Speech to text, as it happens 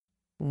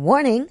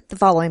Warning, the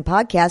following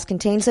podcast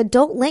contains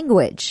adult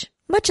language,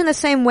 much in the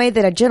same way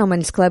that a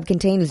gentleman's club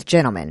contains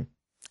gentlemen.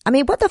 I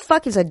mean, what the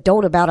fuck is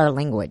adult about our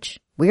language?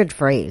 Weird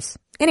phrase.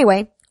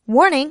 Anyway,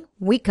 warning,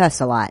 we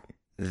cuss a lot.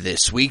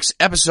 This week's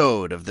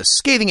episode of The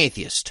Scathing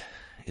Atheist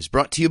is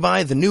brought to you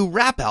by the new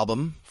rap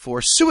album for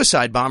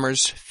suicide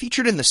bombers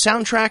featured in the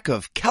soundtrack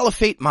of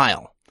Caliphate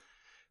Mile.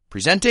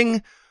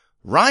 Presenting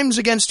Rhymes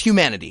Against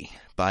Humanity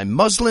by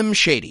Muslim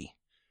Shady.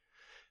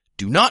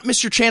 Do not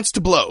miss your chance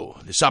to blow.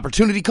 This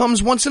opportunity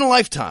comes once in a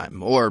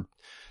lifetime, or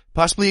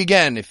possibly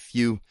again if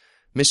you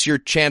miss your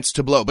chance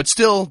to blow, but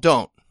still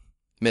don't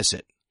miss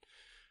it.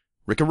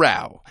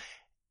 Ricka-row.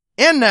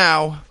 And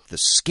now, The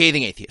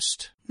Scathing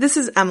Atheist. This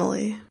is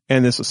Emily.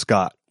 And this is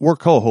Scott. We're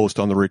co-hosts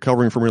on the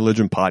Recovering from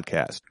Religion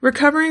podcast.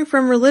 Recovering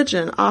from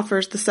Religion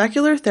offers the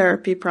Secular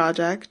Therapy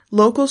Project,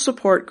 local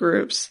support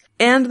groups,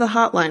 and the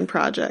Hotline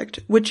Project,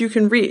 which you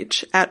can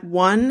reach at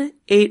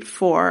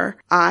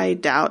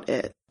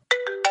 1-84-I-DOUBT-IT.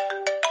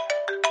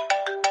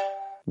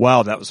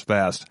 Wow, that was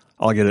fast.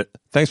 I'll get it.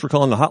 Thanks for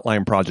calling the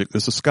Hotline Project.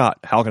 This is Scott.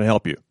 How can I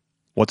help you?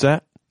 What's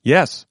that?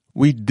 Yes,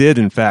 we did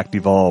in fact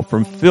evolve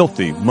from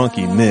filthy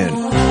monkey men.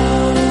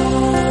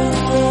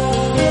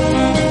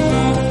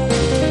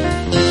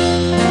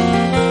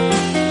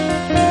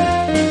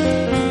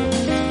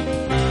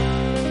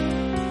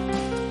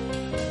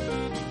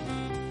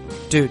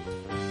 Dude,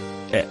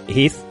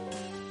 Heath?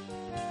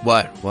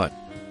 What?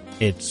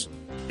 It's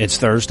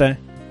Thursday?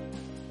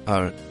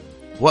 What?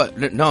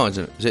 No,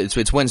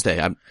 it's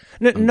Wednesday.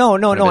 No,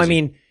 I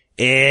mean,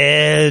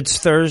 it's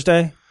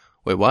Thursday.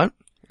 Wait, what?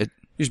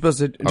 You're supposed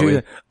to do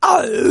that.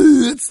 Oh,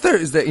 it's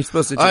Thursday. You're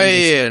supposed to do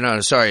this. No,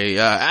 sorry.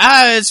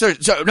 It's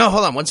Thursday. No,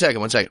 hold on. One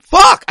second.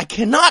 Fuck! I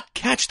cannot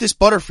catch this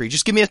Butterfree.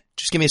 Just give me a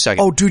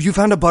second. Oh, dude, you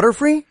found a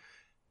Butterfree?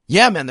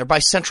 Yeah, man, they're by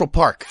Central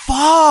Park.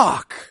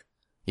 Fuck!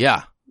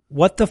 Yeah.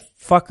 What the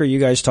fuck are you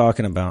guys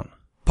talking about?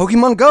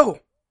 Pokemon Go.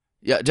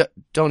 Yeah,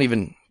 don't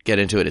even get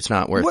into it. It's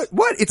not worth it.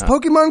 What? It's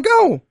Pokemon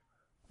Go.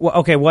 Well,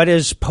 okay, what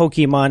is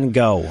Pokemon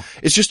Go?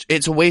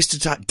 It's a waste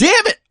of time.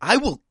 Damn it! I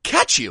will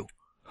catch you.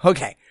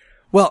 Okay.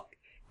 Well,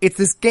 it's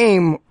this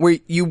game where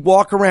you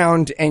walk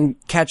around and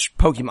catch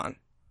Pokemon.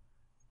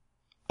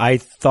 I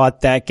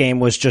thought that game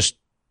was just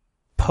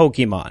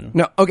Pokemon.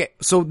 No, okay.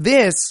 So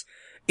this,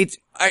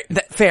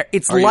 fair.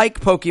 It's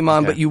like Pokemon,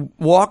 okay. But you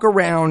walk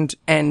around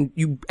and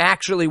you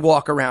actually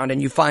walk around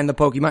and you find the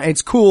Pokemon.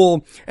 It's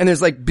cool. And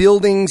there's like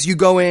buildings you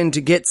go in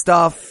to get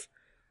stuff.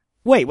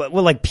 Wait, well,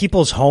 like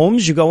people's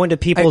homes? You go into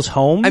people's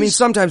homes? I mean,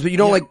 sometimes, but you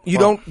don't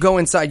don't go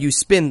inside. You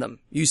spin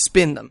them.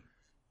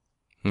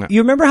 No.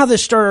 You remember how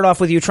this started off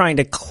with you trying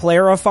to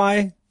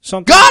clarify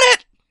something?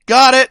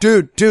 Got it!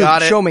 Dude,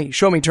 got it. Show me.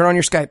 Turn on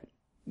your Skype.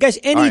 Guys,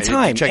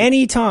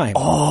 anytime.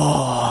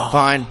 Oh.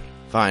 Fine.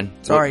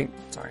 Sorry.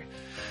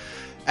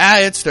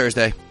 It's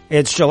Thursday.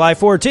 It's July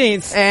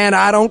 14th. And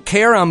I don't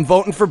care. I'm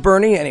voting for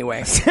Bernie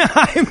anyway.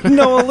 I'm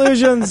no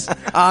illusions.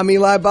 I'm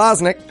Eli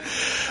Bosnick.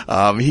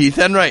 I'm Heath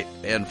Enright.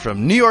 And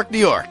from New York,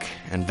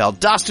 and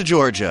Valdosta,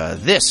 Georgia,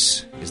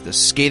 this is The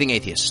Scathing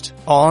Atheist.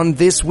 On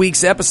this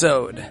week's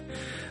episode,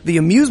 the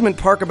amusement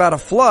park about a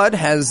flood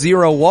has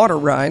 0 water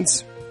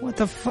rides. What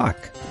the fuck?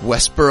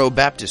 Westboro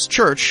Baptist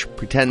Church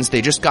pretends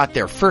they just got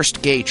their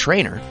first gay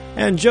trainer.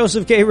 And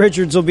Joseph K.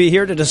 Richards will be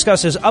here to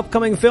discuss his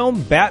upcoming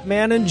film,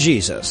 Batman and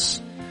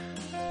Jesus.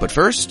 But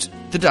first,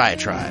 the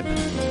diatribe.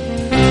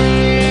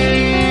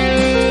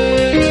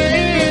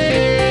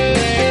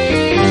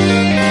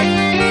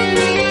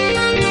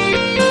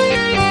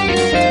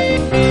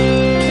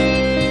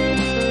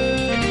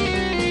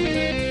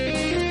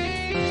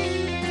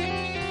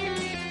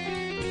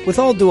 With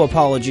all due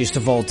apologies to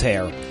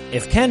Voltaire,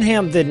 if Ken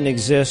Ham didn't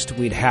exist,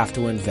 we'd have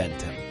to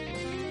invent him.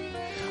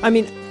 I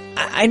mean,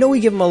 I know we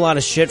give him a lot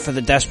of shit for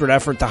the desperate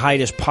effort to hide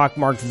his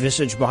pockmarked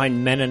visage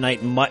behind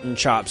Mennonite mutton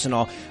chops and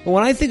all, but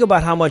when I think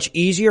about how much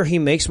easier he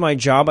makes my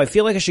job, I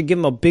feel like I should give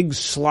him a big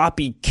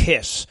sloppy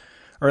kiss.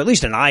 Or at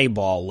least an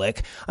eyeball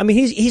lick. I mean,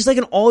 he's like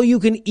an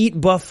all-you-can-eat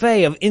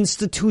buffet of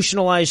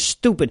institutionalized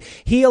stupid.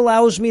 He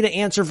allows me to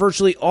answer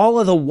virtually all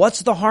of the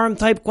what's the harm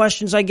type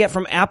questions I get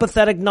from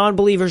apathetic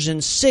non-believers in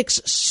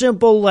 6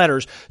 simple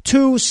letters,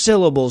 2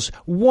 syllables,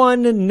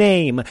 1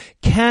 name.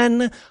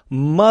 Ken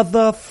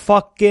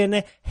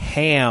motherfucking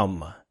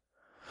Ham.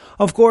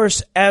 Of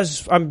course,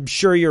 as I'm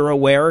sure you're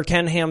aware,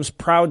 Ken Ham's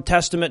proud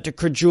testament to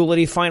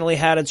credulity finally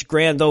had its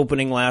grand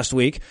opening last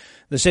week.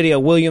 The city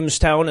of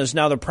Williamstown is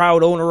now the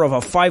proud owner of a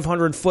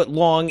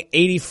 500-foot-long,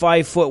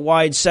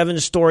 85-foot-wide,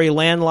 7-story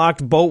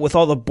landlocked boat with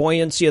all the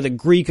buoyancy of the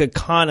Greek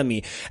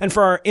economy. And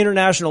for our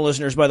international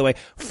listeners, by the way,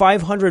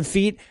 500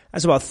 feet,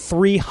 that's about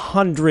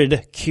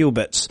 300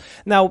 cubits.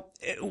 Now,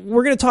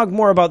 we're going to talk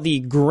more about the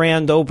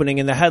grand opening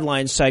in the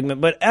headlines segment,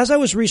 but as I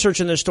was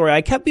researching this story,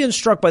 I kept being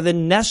struck by the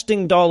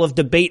nesting doll of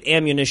debate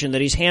ammunition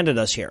that he's handed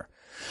us here.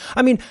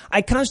 I mean,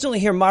 I constantly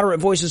hear moderate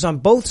voices on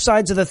both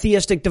sides of the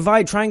theistic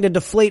divide trying to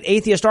deflate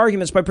atheist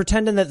arguments by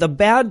pretending that the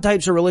bad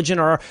types of religion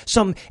are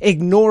some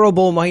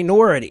ignorable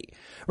minority.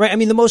 Right? I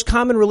mean, the most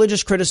common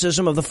religious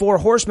criticism of the Four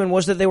Horsemen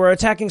was that they were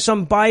attacking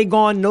some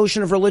bygone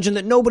notion of religion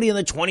that nobody in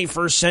the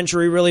 21st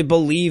century really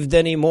believed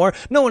anymore.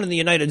 No one in the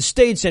United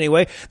States,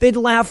 anyway. They'd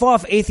laugh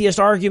off atheist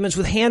arguments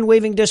with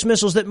hand-waving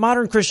dismissals that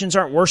modern Christians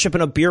aren't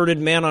worshiping a bearded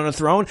man on a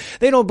throne.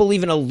 They don't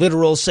believe in a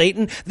literal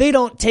Satan. They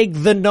don't take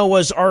the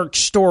Noah's Ark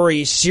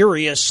story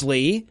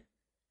seriously.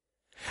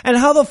 And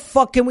how the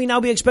fuck can we now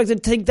be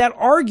expected to take that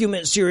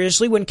argument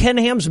seriously when Ken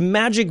Ham's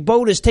magic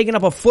boat has taken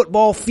up a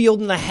football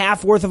field and a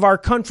half worth of our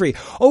country?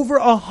 Over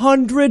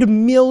 $100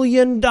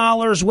 million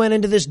went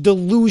into this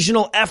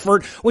delusional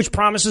effort, which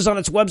promises on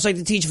its website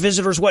to teach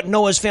visitors what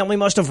Noah's family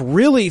must have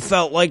really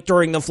felt like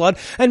during the flood.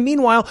 And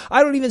meanwhile,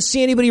 I don't even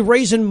see anybody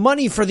raising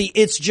money for the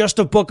It's Just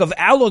a Book of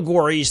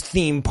Allegories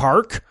theme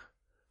park.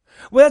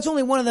 Well, that's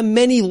only one of the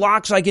many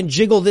locks I can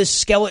jiggle this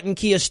skeleton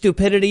key of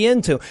stupidity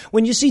into.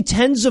 When you see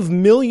tens of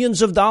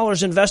millions of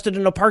dollars invested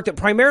in a park that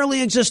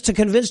primarily exists to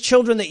convince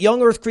children that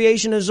young Earth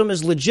creationism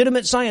is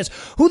legitimate science,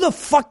 who the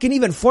fuck can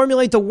even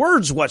formulate the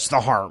words, what's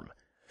the harm?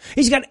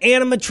 He's got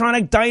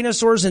animatronic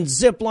dinosaurs and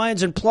zip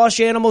lines and plush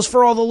animals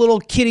for all the little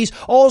kiddies,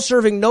 all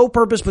serving no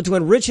purpose but to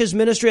enrich his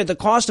ministry at the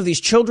cost of these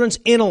children's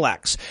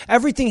intellects.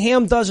 Everything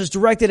Ham does is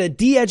directed at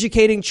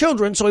de-educating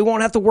children so he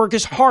won't have to work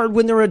as hard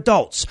when they're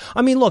adults.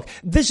 I mean, look,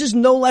 this is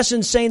no less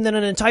insane than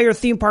an entire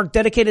theme park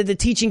dedicated to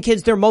teaching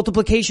kids their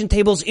multiplication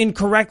tables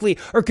incorrectly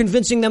or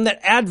convincing them that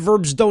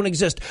adverbs don't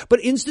exist.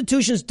 But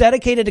institutions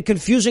dedicated to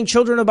confusing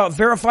children about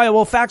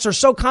verifiable facts are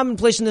so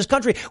commonplace in this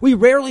country, we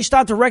rarely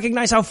stop to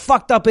recognize how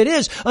fucked up it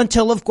is.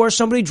 Until, of course,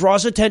 somebody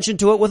draws attention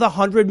to it with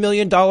 $100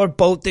 million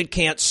boat that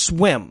can't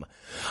swim.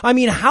 I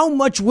mean, how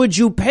much would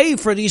you pay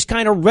for these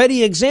kind of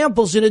ready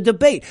examples in a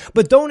debate?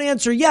 But don't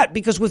answer yet,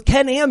 because with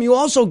Ken Ham, you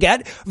also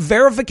get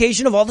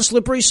verification of all the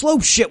slippery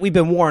slope shit we've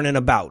been warning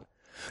about.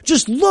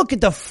 Just look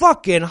at the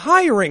fucking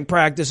hiring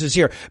practices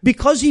here.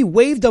 Because he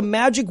waved a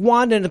magic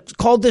wand and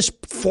called this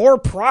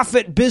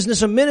for-profit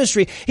business a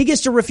ministry, he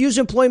gets to refuse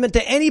employment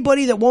to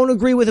anybody that won't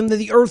agree with him that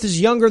the earth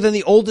is younger than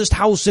the oldest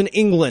house in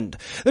England.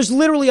 There's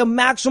literally a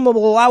maximum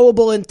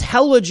allowable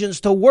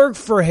intelligence to work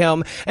for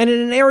him, and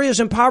in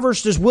areas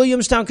impoverished as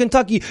Williamstown,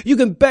 Kentucky, you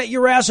can bet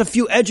your ass a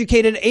few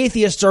educated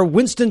atheists are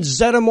Winston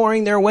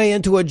Zetamoring their way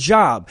into a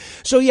job.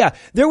 So yeah,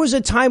 there was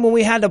a time when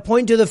we had to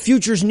point to the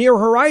future's near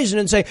horizon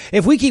and say,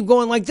 if we keep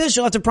going like this,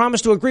 you'll have to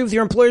promise to agree with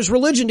your employer's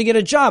religion to get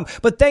a job.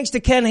 But thanks to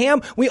Ken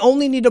Ham, we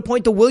only need to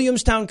point to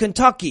Williamstown,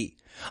 Kentucky.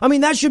 I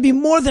mean, that should be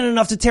more than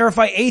enough to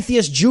terrify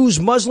atheists, Jews,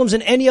 Muslims,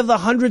 and any of the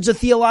hundreds of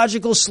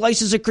theological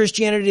slices of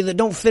Christianity that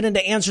don't fit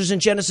into answers in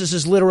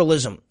Genesis'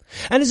 literalism.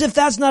 And as if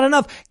that's not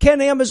enough, Ken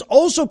Ham has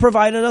also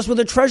provided us with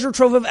a treasure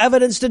trove of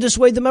evidence to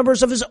dissuade the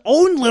members of his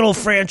own little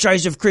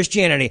franchise of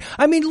Christianity.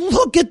 I mean,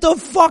 look at the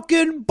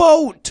fucking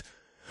boat!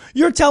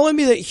 You're telling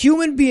me that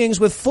human beings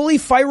with fully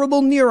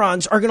fireable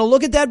neurons are going to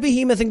look at that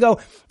behemoth and go,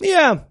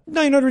 yeah,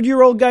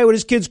 900-year-old guy with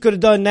his kids could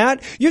have done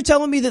that. You're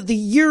telling me that the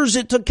years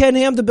it took Ken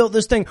Ham to build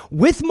this thing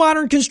with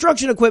modern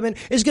construction equipment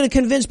is going to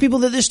convince people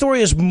that this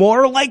story is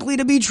more likely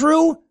to be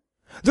true?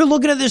 They're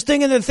looking at this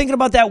thing and they're thinking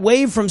about that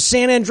wave from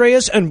San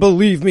Andreas, and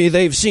believe me,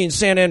 they've seen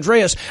San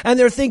Andreas, and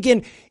they're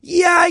thinking,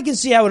 yeah, I can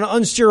see how an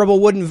unsteerable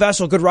wooden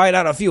vessel could ride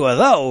out a few of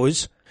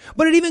those.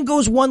 But it even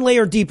goes one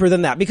layer deeper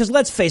than that, because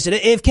let's face it,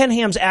 if Ken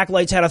Ham's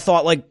acolytes had a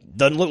thought like,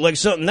 doesn't look like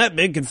something that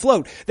big could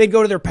float, they'd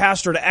go to their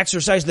pastor to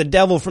exorcise the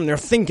devil from their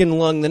thinking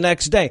lung the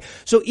next day.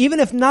 So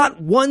even if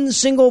not one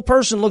single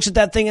person looks at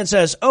that thing and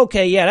says,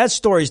 okay, yeah, that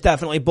story's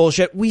definitely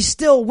bullshit, we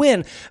still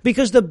win,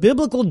 because the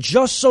biblical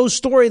just so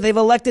story they've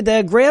elected to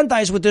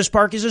aggrandize with this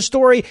park is a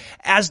story,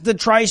 as the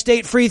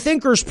tri-state free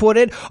thinkers put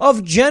it,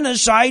 of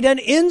genocide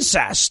and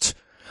incest.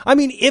 I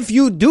mean, if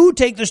you do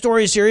take the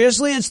story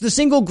seriously, it's the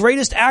single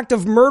greatest act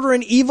of murder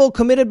and evil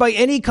committed by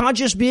any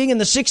conscious being in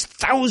the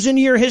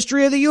 6,000-year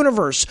history of the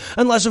universe.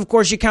 Unless, of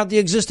course, you count the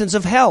existence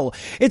of hell.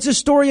 It's a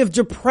story of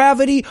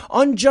depravity,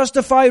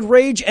 unjustified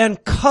rage,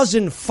 and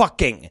cousin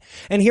fucking.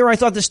 And here I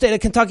thought the state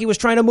of Kentucky was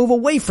trying to move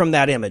away from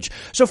that image.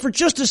 So for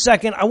just a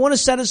second, I want to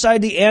set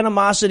aside the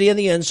animosity and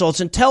the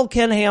insults and tell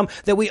Ken Ham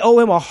that we owe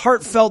him a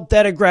heartfelt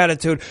debt of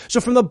gratitude. So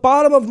from the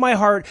bottom of my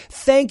heart,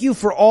 thank you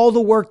for all the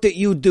work that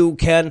you do,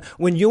 Ken.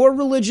 When your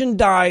religion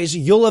dies,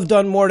 you'll have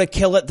done more to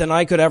kill it than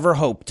I could ever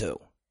hope to.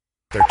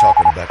 They're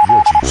talking about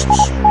your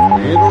Jesus.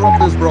 We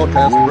interrupt this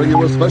broadcast to bring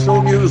you a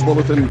special news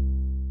bulletin.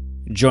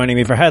 Joining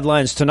me for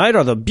headlines tonight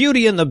are the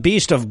Beauty and the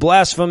Beast of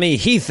blasphemy,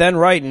 Heath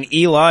Enright and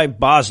Eli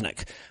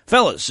Bosnick.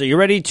 Fellas, are you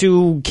ready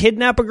to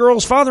kidnap a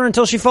girl's father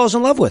until she falls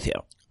in love with you?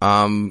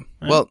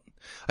 Well,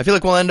 I feel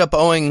like we'll end up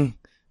owing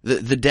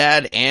the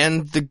dad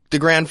and the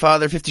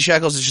grandfather 50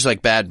 shekels. Is just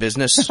like bad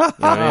business. You know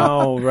what I mean?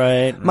 Oh,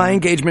 right. My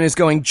engagement is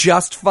going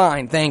just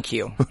fine, thank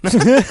you.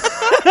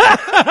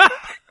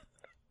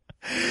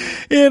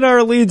 In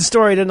our lead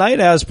story tonight,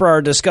 as per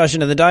our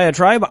discussion in the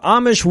diatribe,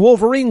 Amish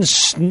Wolverine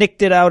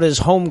snicked it out his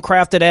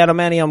home-crafted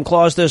adamantium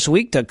claws this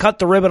week to cut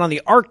the ribbon on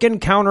the Ark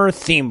Encounter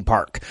theme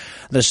park.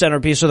 The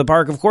centerpiece of the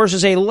park, of course,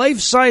 is a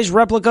life-size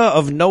replica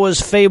of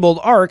Noah's fabled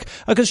Ark,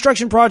 a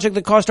construction project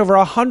that cost over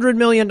 $100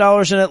 million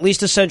and at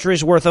least a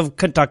century's worth of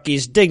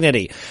Kentucky's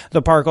dignity.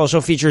 The park also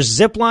features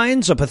zip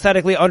lines, a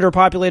pathetically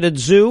underpopulated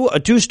zoo,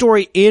 a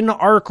two-story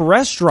in-Ark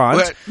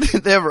restaurant.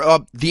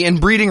 The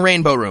Inbreeding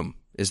Rainbow Room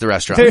is the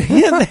restaurant.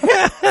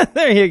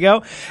 There you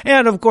go.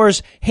 And, of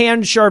course,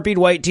 hand-sharpied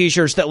white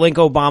t-shirts that link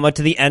Obama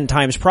to the end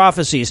times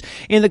prophecies.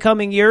 In the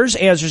coming years,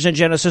 Answers in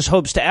Genesis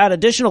hopes to add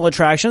additional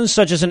attractions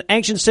such as an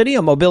ancient city,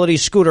 a mobility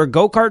scooter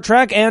go-kart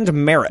track, and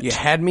Merit. You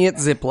had me at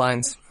zip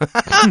lines.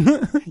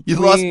 You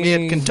lost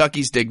me at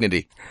Kentucky's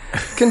dignity.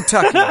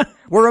 Kentucky.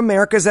 We're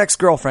America's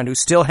ex-girlfriend who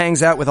still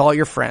hangs out with all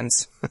your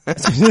friends.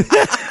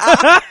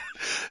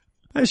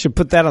 I should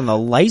put that on the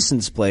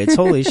license plates.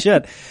 Holy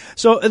shit.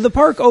 So the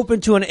park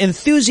opened to an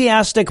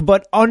enthusiastic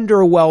but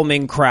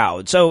underwhelming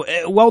crowd. So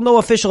while no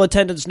official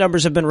attendance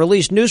numbers have been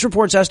released, news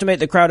reports estimate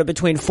the crowd at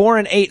between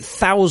 4,000 and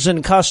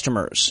 8,000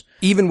 customers.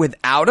 Even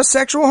without a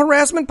sexual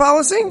harassment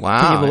policy?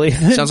 Wow. Can you believe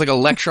it? Sounds like a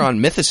lecture on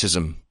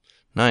mythicism.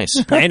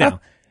 Nice. I know.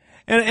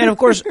 And of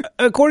course,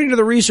 according to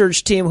the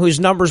research team whose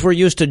numbers were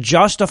used to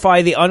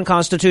justify the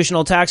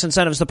unconstitutional tax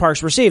incentives the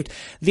parks received,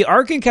 the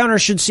Ark Encounter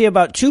should see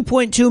about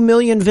 2.2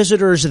 million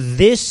visitors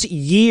this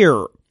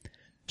year.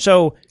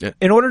 So,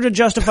 in order to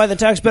justify the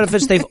tax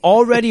benefits they've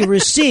already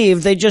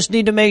received, they just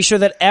need to make sure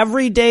that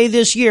every day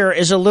this year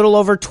is a little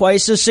over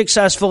twice as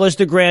successful as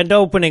the grand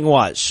opening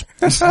was.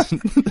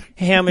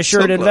 Ham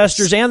assured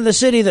investors and the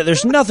city that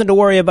there's nothing to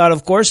worry about,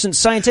 of course, since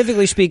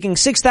scientifically speaking,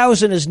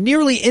 6,000 is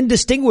nearly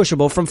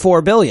indistinguishable from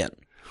 4 billion.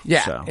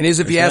 Yeah, So, it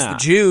is if you ask that.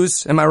 the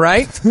Jews. Am I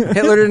right?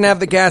 Hitler didn't have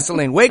the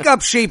gasoline. Wake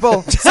up,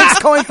 sheeple. 6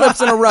 coin flips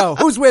in a row.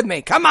 Who's with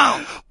me? Come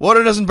on.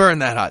 Water doesn't burn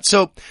that hot.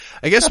 So,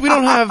 I guess we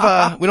don't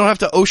have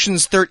to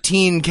Ocean's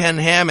 13 Ken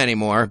Ham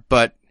anymore,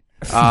 but,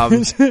 I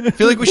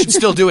feel like we should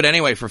still do it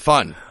anyway for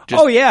fun.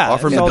 Just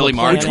offer him to Billy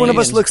Martin. Which one of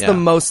us looks the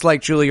most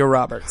like Julia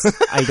Roberts?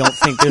 I don't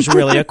think there's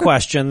really a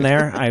question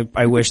there.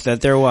 I wish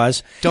that there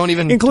was. Don't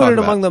even Included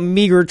talk among about the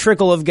meager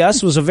trickle of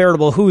guests was a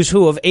veritable who's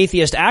who of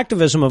atheist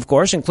activism, of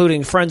course,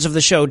 including friends of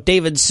the show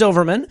David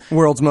Silverman.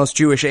 World's most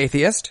Jewish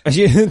atheist.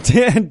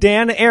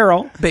 Dan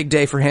Arrow. Big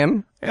day for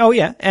him. Oh,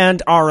 yeah.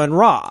 And Aaron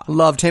Ra.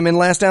 Loved him in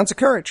Last Ounce of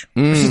Courage.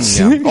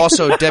 Yeah.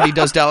 Also, Debbie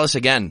Does Dallas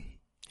Again.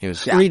 He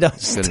was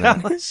Redoes good in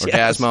that. Dallas,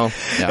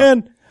 Orgasmo. Yeah.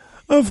 And,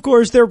 of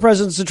course, their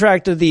presence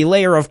attracted the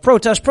layer of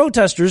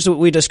protesters that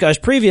we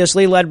discussed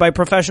previously, led by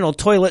professional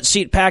toilet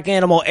seat pack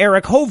animal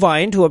Eric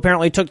Hovind, who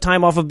apparently took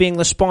time off of being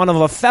the spawn of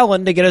a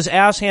felon to get his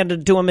ass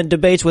handed to him in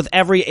debates with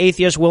every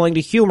atheist willing to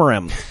humor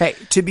him. Hey,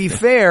 to be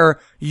fair,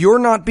 you're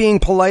not being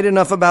polite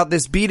enough about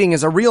this beating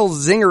is a real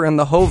zinger in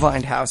the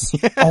Hovind house.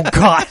 Oh,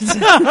 God.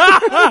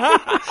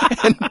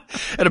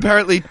 and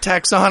apparently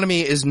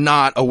taxonomy is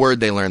not a word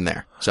they learned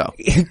there. So, what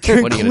are you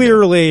gonna do?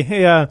 Clearly,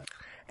 yeah.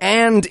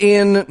 And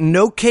in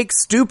No Cake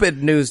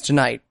Stupid news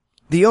tonight,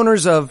 the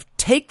owners of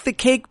Take the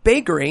Cake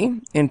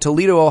Bakery in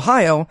Toledo,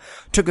 Ohio,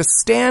 took a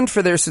stand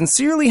for their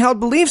sincerely held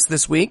beliefs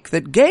this week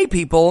that gay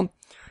people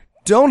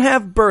don't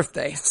have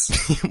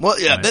birthdays.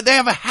 Well, yeah, they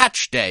have a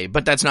hatch day,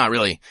 but that's not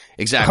really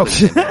exactly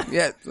the same.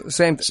 Yeah,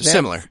 same.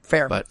 Similar.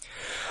 Fair. But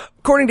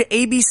according to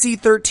ABC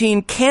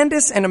 13,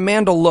 Candace and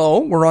Amanda Lowe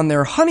were on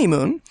their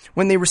honeymoon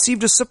when they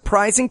received a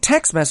surprising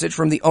text message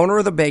from the owner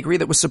of the bakery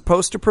that was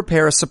supposed to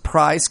prepare a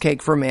surprise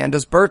cake for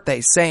Amanda's birthday,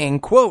 saying,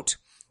 quote,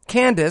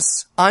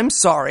 Candace, I'm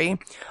sorry.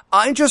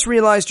 I just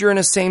realized you're in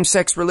a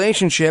same-sex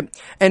relationship,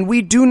 and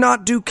we do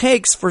not do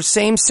cakes for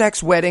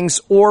same-sex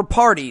weddings or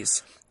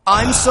parties.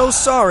 I'm so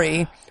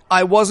sorry.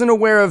 I wasn't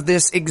aware of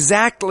this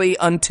exactly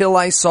until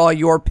I saw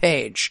your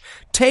page.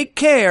 Take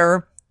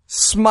care.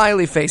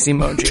 Smiley face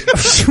emoji.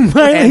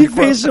 Smiley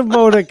face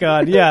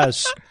emoticon,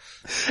 yes.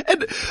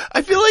 And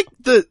I feel like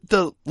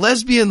the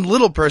lesbian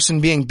little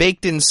person being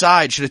baked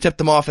inside should have tipped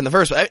them off in the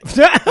first place.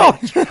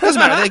 Doesn't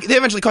matter. They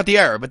eventually caught the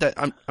error, but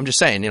I'm just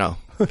saying,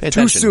 pay attention.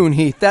 Too soon,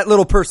 Heath. That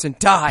little person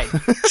died.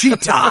 She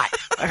died.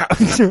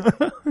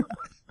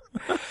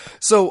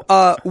 So,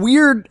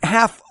 weird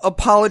half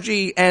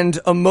apology and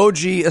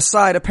emoji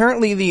aside,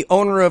 apparently the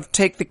owner of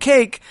Take the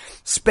Cake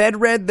sped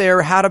read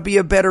their How to Be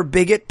a Better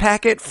Bigot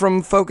packet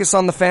from Focus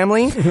on the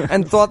Family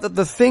and thought that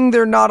the thing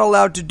they're not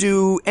allowed to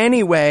do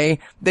anyway,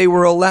 they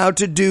were allowed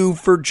to do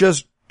for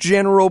just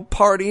general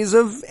parties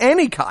of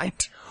any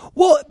kind.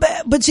 Well,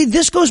 but see,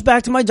 this goes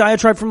back to my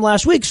diatribe from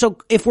last week. So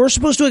if we're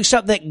supposed to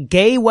accept that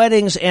gay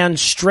weddings and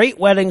straight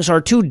weddings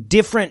are two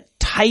different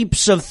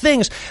types of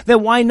things,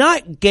 then why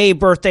not gay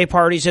birthday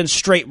parties and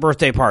straight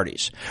birthday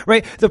parties,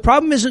 right? The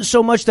problem isn't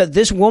so much that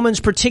this woman's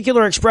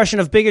particular expression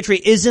of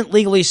bigotry isn't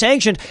legally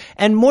sanctioned,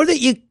 and more that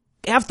you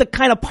have to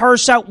kind of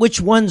parse out which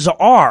ones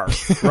are,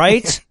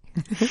 right?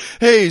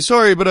 Hey,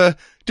 sorry, but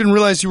didn't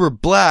realize you were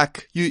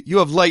black. You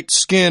have light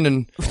skin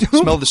and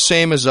smell the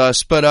same as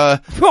us. But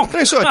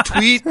I saw a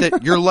tweet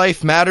that your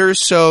life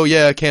matters, so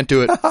yeah, I can't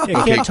do it.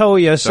 I can't tell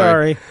you,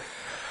 sorry.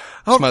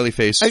 Smiley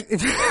face.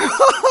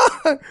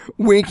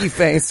 Winky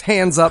face.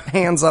 Hands up,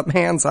 hands up,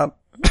 hands up.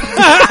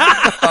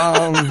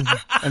 I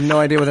have no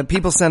idea what that.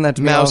 People send that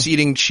to me. Mouse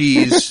eating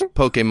cheese,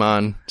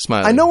 Pokemon,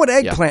 smiley. I know what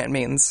eggplant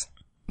means.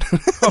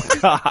 Oh,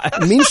 God.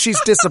 It means she's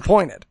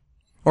disappointed.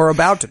 Or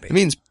about to be. It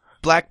means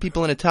black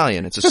people in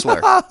Italian. It's a slur.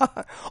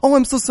 Oh,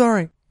 I'm so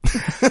sorry.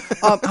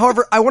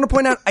 However, I want to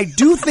point out, I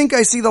do think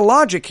I see the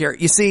logic here.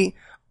 You see,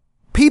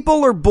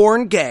 people are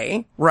born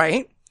gay,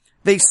 right?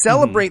 They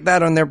celebrate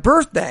that on their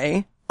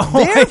birthday.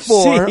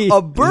 Therefore,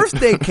 a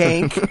birthday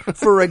cake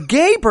for a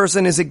gay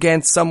person is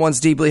against someone's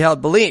deeply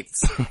held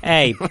beliefs.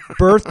 Hey,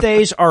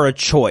 birthdays are a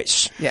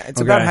choice. Yeah,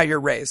 it's about how you're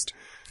raised.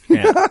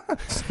 Yeah.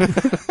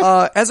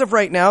 As of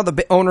right now,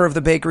 the owner of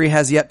the bakery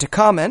has yet to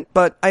comment,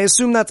 but I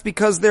assume that's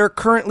because they're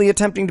currently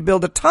attempting to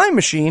build a time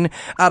machine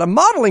out of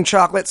modeling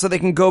chocolate so they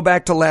can go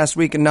back to last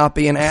week and not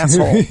be an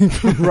asshole.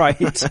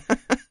 Right.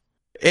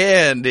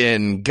 And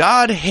in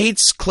God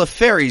Hates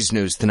Clefairies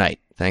news tonight,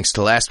 thanks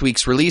to last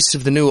week's release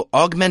of the new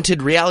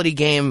augmented reality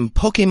game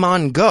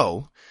Pokemon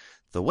Go,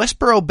 the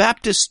Westboro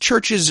Baptist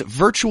Church's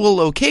virtual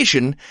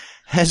location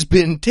has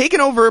been taken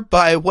over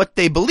by what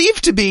they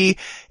believe to be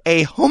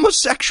a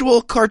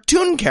homosexual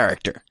cartoon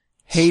character.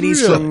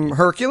 Hades from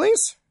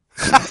Hercules?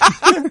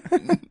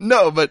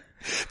 No, but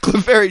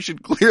Clefairy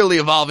should clearly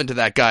evolve into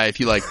that guy if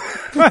you, like,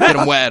 get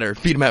him wet or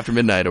feed him after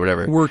midnight or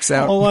whatever. Works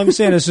out. All I'm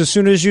saying is as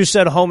soon as you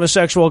said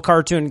homosexual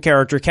cartoon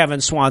character, Kevin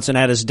Swanson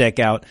had his dick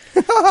out.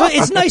 So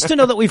it's nice to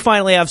know that we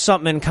finally have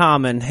something in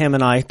common, him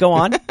and I. Go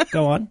on.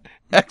 Go on.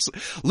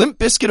 Excellent. Limp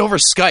Bizkit over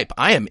Skype.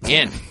 I am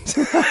in.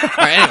 All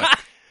right, anyway.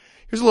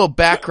 Here's a little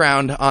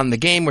background on the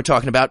game we're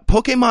talking about.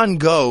 Pokemon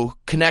Go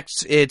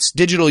connects its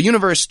digital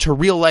universe to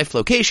real-life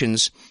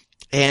locations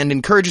and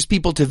encourages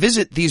people to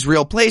visit these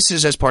real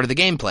places as part of the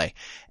gameplay.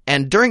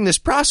 And during this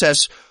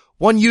process,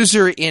 one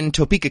user in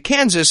Topeka,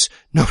 Kansas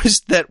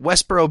noticed that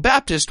Westboro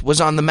Baptist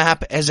was on the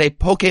map as a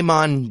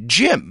Pokemon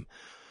gym,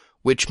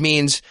 which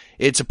means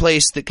it's a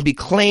place that can be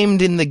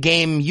claimed in the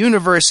game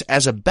universe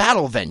as a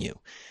battle venue.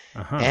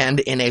 And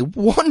in a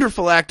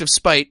wonderful act of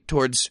spite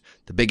towards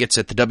the bigots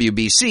at the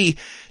WBC,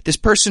 this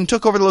person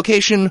took over the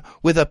location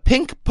with a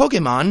pink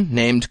Pokemon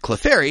named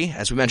Clefairy,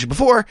 as we mentioned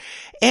before,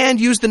 and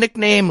used the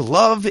nickname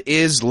Love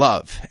is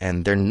Love,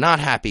 and they're not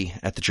happy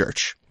at the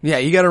church. Yeah,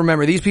 you gotta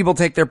remember, these people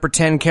take their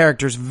pretend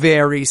characters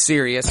very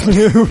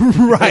seriously.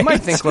 Right. They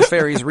might think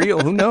Clefairy's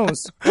real, who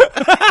knows?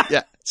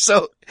 Yeah.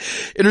 So,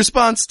 in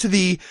response to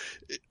the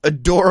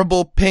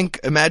adorable pink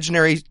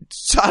imaginary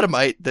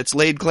sodomite that's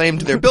laid claim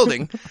to their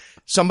building,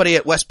 somebody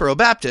at Westboro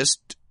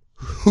Baptist,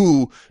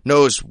 who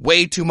knows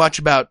way too much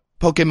about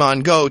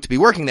Pokemon Go to be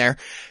working there,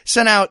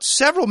 sent out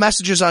several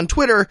messages on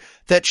Twitter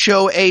that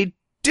show a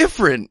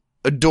different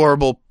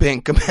adorable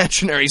pink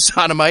imaginary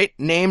sodomite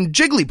named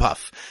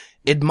Jigglypuff,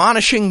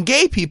 admonishing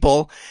gay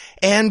people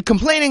and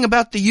complaining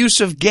about the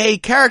use of gay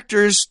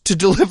characters to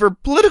deliver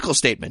political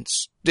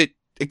statements.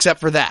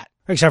 Except for that.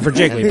 Except for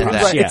Jigglypuff,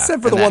 right, yeah.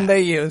 Except for the one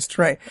they used,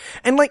 right.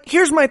 And like,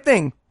 here's my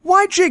thing.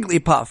 Why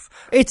Jigglypuff?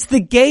 It's the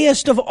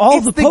gayest of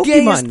all the Pokemon It's the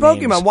gayest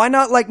Pokemon. names. Why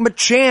not like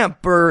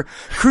Machamp or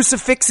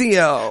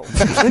Crucifixio?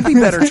 That'd be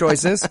better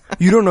choices.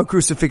 You don't know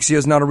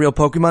Crucifixio's not a real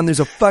Pokemon.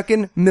 There's a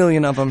fucking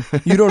million of them.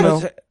 You don't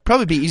know.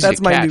 Probably be easy That's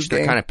to my catch. new They're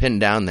game. kind of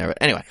pinned down there. But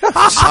anyway,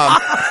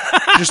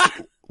 just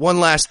one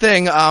last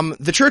thing.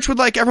 The church would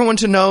like everyone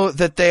to know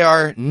that they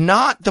are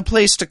not the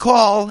place to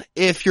call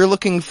if you're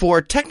looking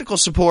for technical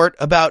support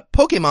about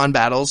Pokemon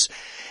battles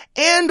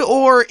and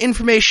or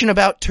information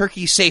about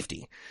turkey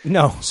safety.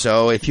 No.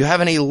 So if you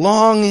have any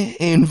long,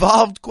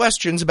 involved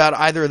questions about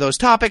either of those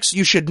topics,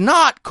 you should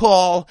not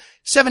call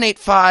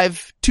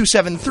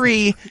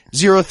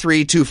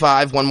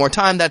 785-273-0325. One more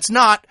time, that's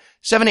not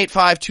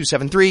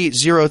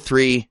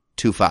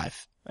 785-273-0325.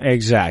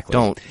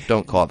 Exactly.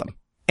 Don't call them.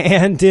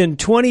 And in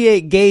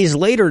 28 Gays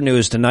Later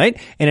news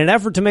tonight, in an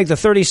effort to make the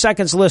 30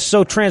 seconds list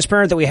so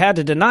transparent that we had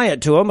to deny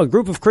it to them, a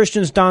group of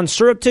Christians donned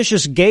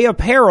surreptitious gay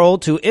apparel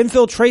to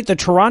infiltrate the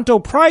Toronto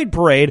Pride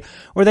Parade,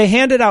 where they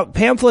handed out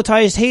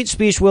pamphletized hate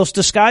speech whilst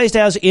disguised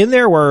as, in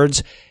their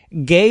words,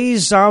 gay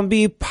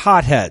zombie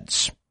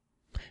potheads.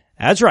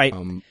 That's right.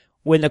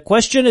 When the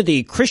question of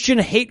the Christian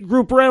hate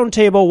group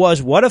roundtable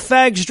was, what do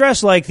fags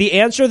dress like? The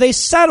answer they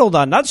settled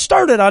on, not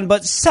started on,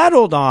 but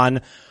settled on,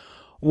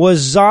 was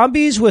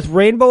zombies with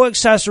rainbow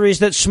accessories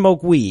that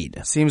smoke weed.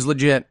 Seems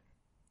legit.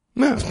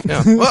 Yeah.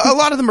 Well, a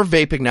lot of them are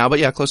vaping now, but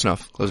yeah, close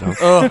enough.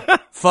 Oh,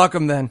 fuck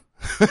them then.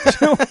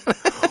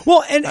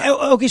 Well, and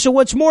okay, so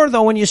what's more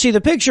though, when you see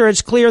the picture,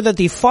 it's clear that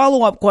the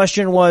follow-up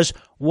question was,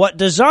 what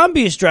do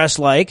zombies dress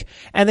like?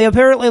 And they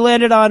apparently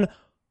landed on,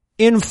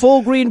 in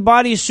full green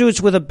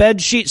bodysuits with a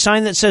bed sheet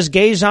sign that says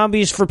gay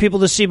zombies for people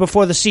to see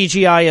before the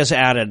CGI is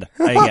added,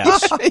 I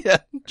guess. Yeah,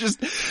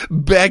 just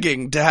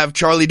begging to have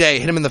Charlie Day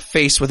hit him in the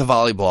face with a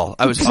volleyball.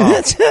 I was,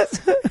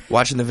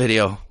 Watching the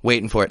video,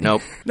 waiting for it.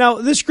 Nope. Now,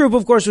 this group,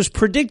 of course, was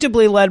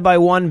predictably led by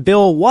one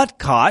Bill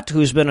Whatcott,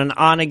 who's been an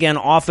on-again,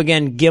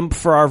 off-again gimp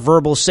for our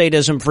verbal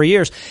sadism for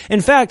years.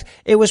 In fact,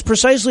 it was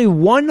precisely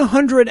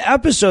 100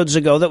 episodes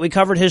ago that we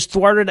covered his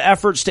thwarted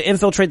efforts to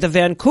infiltrate the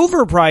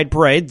Vancouver Pride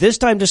Parade, this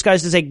time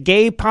disguised as a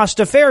gay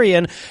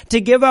pastafarian,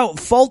 to give out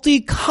faulty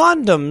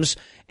condoms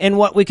in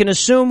what we can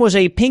assume was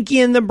a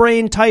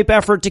pinky-in-the-brain type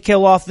effort to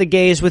kill off the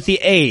gays with the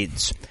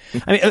AIDS.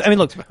 I mean,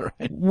 look,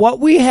 what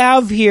we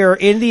have here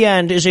in the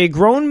end is a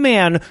grown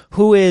man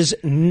who is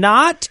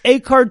not a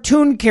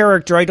cartoon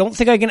character. I don't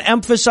think I can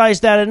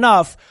emphasize that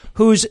enough,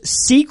 whose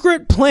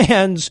secret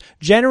plans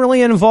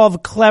generally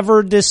involve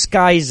clever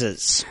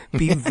disguises.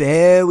 Be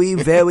very,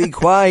 very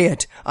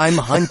quiet. I'm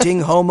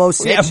hunting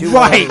homosexuals. Yeah,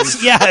 right,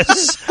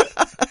 yes.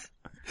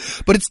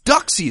 But it's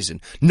duck season.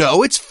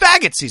 No, it's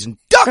faggot season.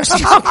 Duck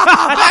season.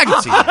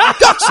 Faggot season.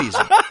 Duck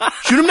season.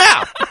 Shoot him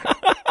now.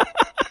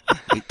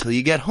 Wait till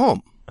you get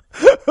home.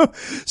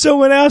 So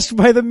when asked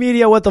by the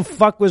media what the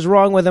fuck was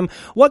wrong with him,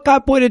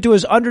 Whatcott pointed to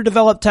his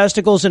underdeveloped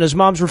testicles and his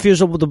mom's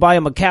refusal to buy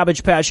him a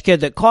Cabbage Patch Kid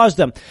that caused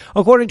them.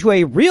 According to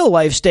a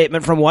real-life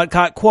statement from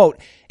Whatcott, quote,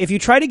 "If you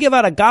try to give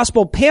out a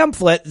gospel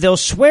pamphlet, they'll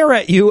swear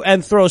at you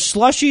and throw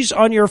slushies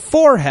on your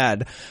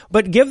forehead.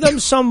 But give them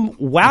some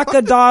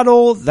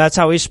wackadoddle," that's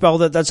how he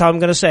spelled it, that's how I'm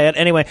going to say it.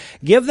 Anyway,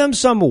 give them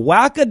some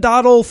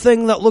wackadoddle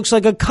thing that looks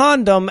like a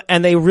condom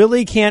and they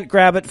really can't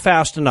grab it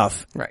fast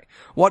enough. Right.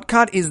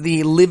 Whatcott is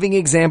the living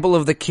example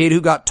of the kid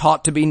who got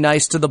taught to be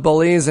nice to the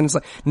bullies and it's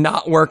like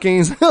not working.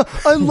 He's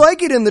like, I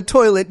like it in the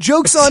toilet.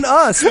 Joke's on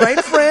us,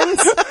 right,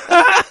 friends?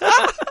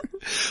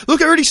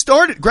 Look, I already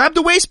started. Grab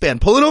the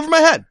waistband. Pull it over my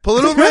head. Pull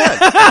it over my head.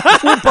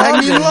 Hang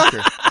me in the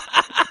locker.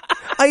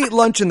 I eat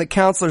lunch in the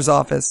counselor's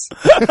office.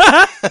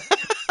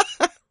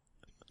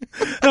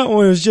 That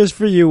one was just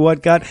for you,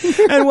 Whatcott.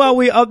 And while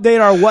we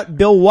update our what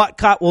Bill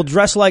Whatcott will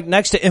dress like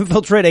next to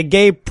infiltrate a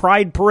gay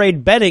pride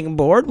parade betting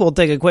board, we'll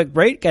take a quick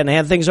break and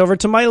hand things over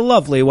to my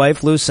lovely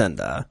wife,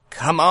 Lucinda.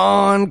 Come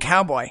on,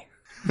 cowboy.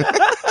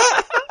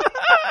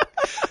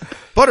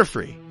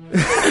 Butterfree.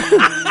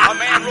 A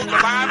man wrote the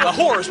Bible. A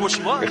whore is what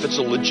she was. If it's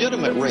a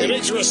legitimate rape, It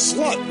makes you a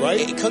slut,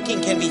 right?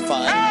 Cooking can be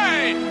fun.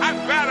 Hey,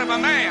 I'm proud of a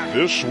man.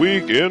 This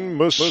week in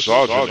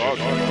misogyny.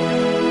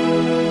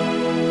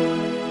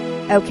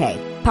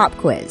 Okay, pop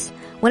quiz.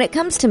 When it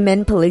comes to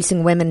men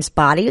policing women's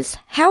bodies,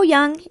 how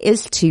young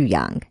is too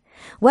young?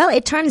 Well,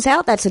 it turns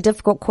out that's a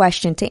difficult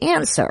question to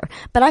answer,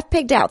 but I've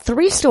picked out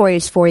 3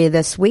 stories for you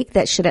this week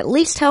that should at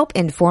least help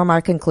inform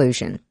our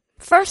conclusion.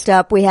 First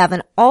up, we have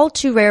an all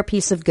too rare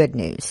piece of good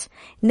news.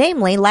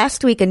 Namely,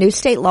 last week a new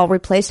state law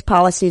replaced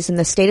policies in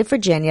the state of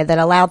Virginia that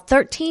allowed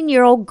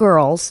 13-year-old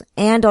girls,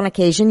 and on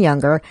occasion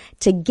younger,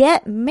 to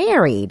get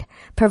married,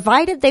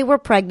 provided they were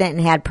pregnant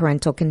and had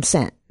parental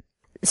consent.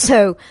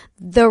 So,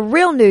 the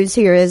real news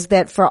here is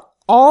that for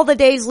all the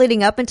days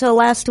leading up until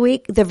last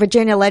week, the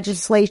Virginia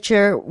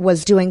legislature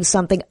was doing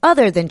something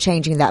other than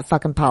changing that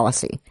fucking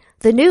policy.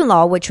 The new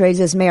law, which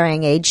raises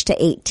marrying age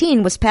to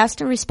 18, was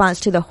passed in response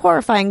to the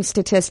horrifying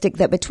statistic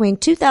that between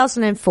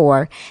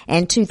 2004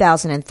 and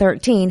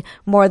 2013,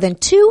 more than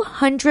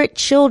 200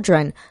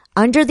 children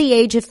under the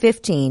age of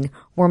 15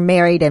 were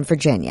married in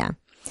Virginia.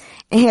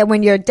 And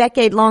when your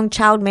decade-long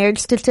child marriage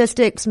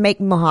statistics make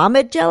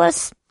Muhammad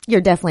jealous,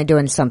 you're definitely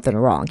doing something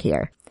wrong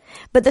here.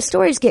 But the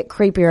stories get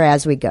creepier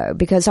as we go,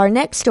 because our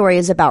next story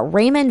is about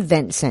Raymond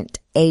Vincent,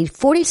 a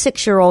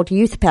 46-year-old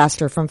youth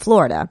pastor from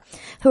Florida,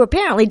 who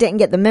apparently didn't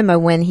get the memo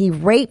when he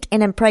raped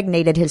and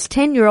impregnated his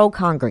 10-year-old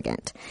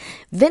congregant.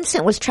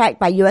 Vincent was tracked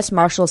by U.S.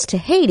 Marshals to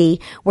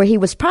Haiti, where he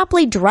was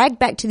promptly dragged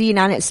back to the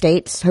United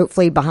States,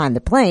 hopefully behind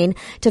the plane,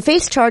 to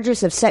face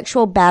charges of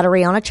sexual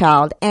battery on a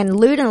child and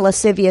lewd and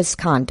lascivious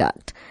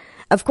conduct.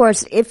 Of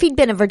course, if he'd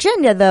been in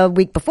Virginia the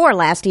week before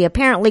last, he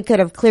apparently could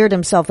have cleared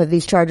himself of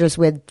these charges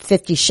with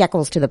 50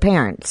 shekels to the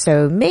parent,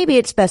 so maybe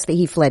it's best that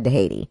he fled to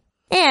Haiti.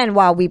 And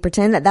while we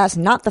pretend that that's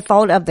not the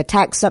fault of the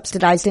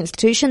tax-subsidized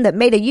institution that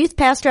made a youth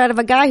pastor out of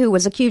a guy who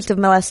was accused of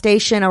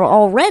molestation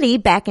already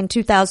back in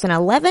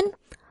 2011,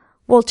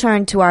 we'll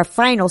turn to our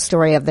final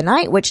story of the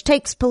night, which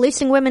takes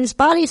policing women's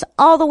bodies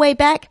all the way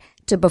back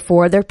to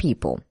before their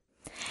people.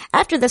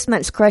 After this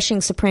month's crushing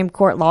Supreme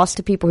Court loss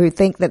to people who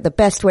think that the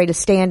best way to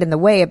stand in the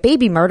way of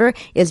baby murder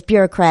is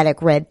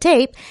bureaucratic red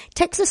tape,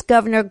 Texas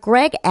Governor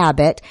Greg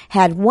Abbott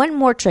had one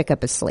more trick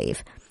up his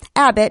sleeve.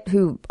 Abbott,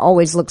 who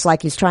always looks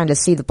like he's trying to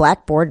see the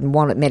blackboard and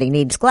won't admit he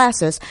needs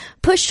glasses,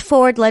 pushed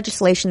forward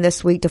legislation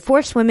this week to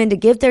force women to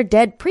give their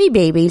dead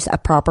pre-babies a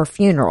proper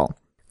funeral.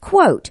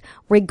 Quote,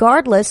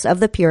 regardless of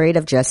the period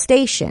of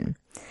gestation.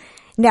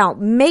 Now,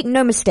 make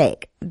no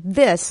mistake,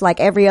 this, like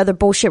every other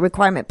bullshit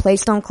requirement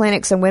placed on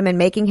clinics and women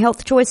making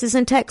health choices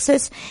in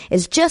Texas,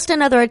 is just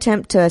another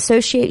attempt to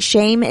associate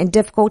shame and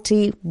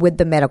difficulty with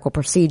the medical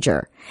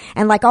procedure.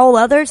 And like all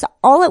others,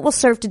 all it will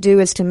serve to do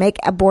is to make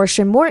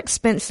abortion more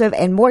expensive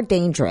and more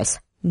dangerous,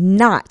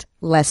 not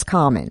less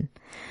common.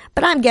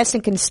 But I'm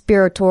guessing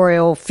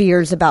conspiratorial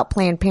fears about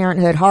Planned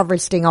Parenthood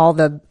harvesting all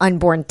the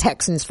unborn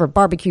Texans for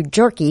barbecue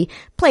jerky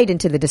played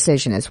into the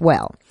decision as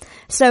well.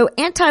 So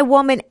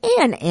anti-woman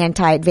and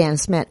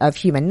anti-advancement of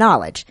human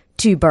knowledge.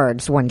 2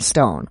 birds, 1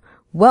 stone.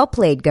 Well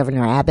played,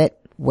 Governor Abbott.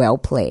 Well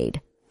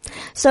played.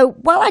 So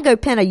while I go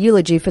pen a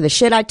eulogy for the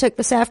shit I took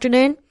this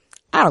afternoon,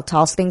 I'll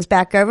toss things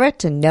back over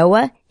to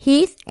Noah,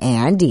 Heath,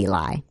 and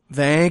Eli.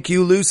 Thank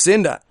you,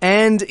 Lucinda.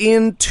 And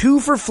in 2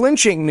 for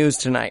Flinching news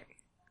tonight,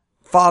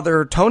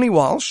 Father Tony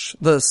Walsh,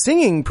 the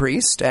singing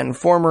priest and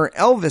former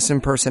Elvis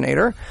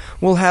impersonator,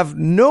 will have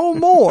no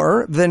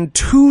more than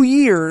 2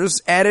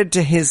 years added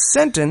to his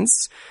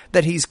sentence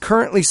that he's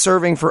currently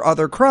serving for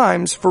other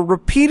crimes for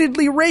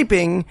repeatedly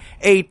raping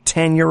a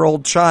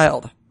 10-year-old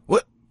child.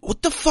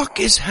 What the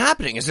fuck is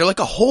happening? Is there like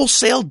a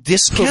wholesale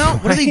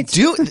discount? What are they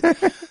doing?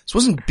 This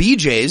wasn't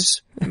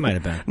BJ's. It might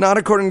have been. Not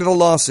according to the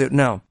lawsuit,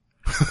 no.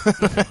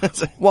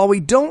 While we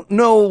don't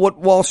know what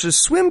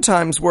Walsh's swim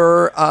times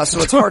were,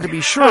 so it's hard to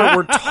be sure,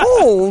 we're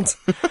told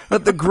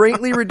that the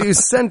greatly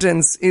reduced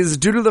sentence is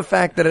due to the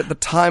fact that at the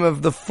time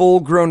of the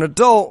full-grown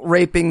adult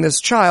raping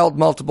this child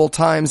multiple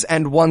times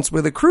and once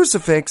with a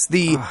crucifix,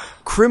 the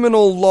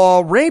criminal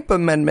law rape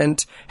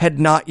amendment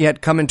had not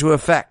yet come into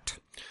effect.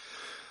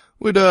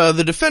 Would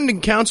the defending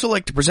counsel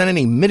like to present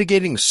any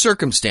mitigating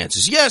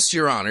circumstances? Yes,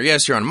 Your Honor.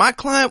 Yes, Your Honor. My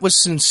client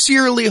was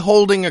sincerely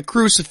holding a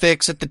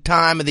crucifix at the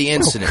time of the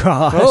incident. Oh,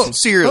 God.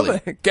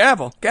 Sincerely.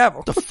 Gavel.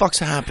 What the fuck's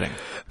happening?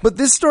 But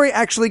this story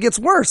actually gets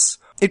worse.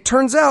 It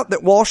turns out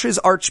that Walsh's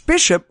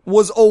archbishop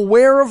was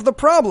aware of the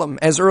problem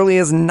as early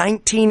as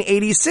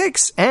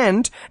 1986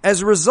 and,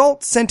 as a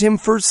result, sent him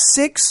for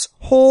 6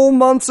 whole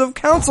months of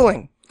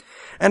counseling.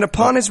 And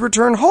upon his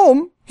return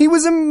home, he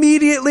was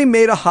immediately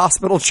made a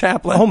hospital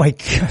chaplain. Oh my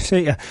God.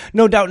 Yeah.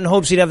 No doubt in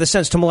hopes he'd have the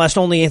sense to molest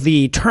only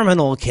the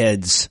terminal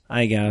kids,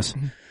 I guess.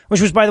 Which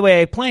was, by the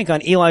way, a plank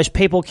on Eli's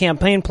papal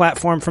campaign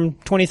platform from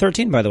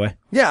 2013, by the way.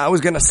 Yeah, I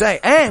was gonna say.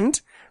 And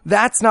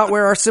that's not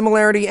where our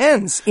similarity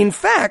ends. In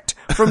fact,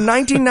 from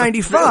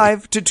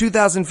 1995 to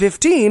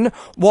 2015,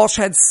 Walsh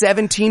had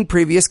 17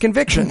 previous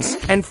convictions.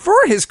 And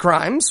for his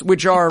crimes,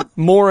 which are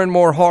more and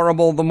more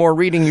horrible the more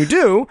reading you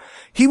do,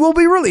 he will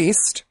be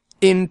released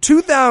in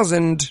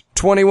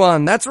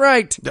 2021. That's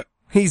right.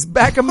 He's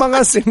back among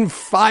us in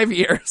 5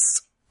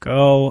 years.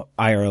 Go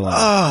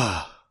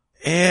Ireland.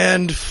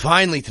 And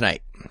finally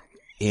tonight,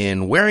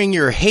 in Wearing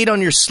Your Hate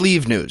on Your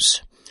Sleeve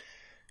news,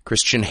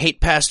 Christian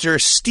hate pastor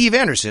Steve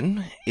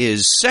Anderson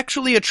is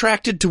sexually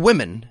attracted to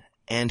women,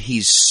 and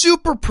he's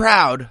super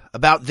proud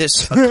about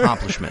this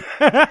accomplishment.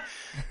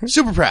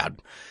 Super proud.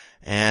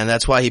 And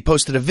that's why he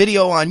posted a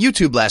video on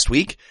YouTube last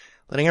week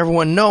letting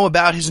everyone know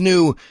about his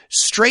new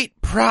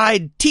Straight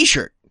Pride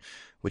t-shirt,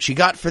 which he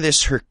got for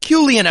this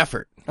Herculean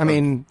effort. I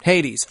mean,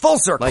 Hades. Full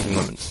circle. Liking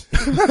women.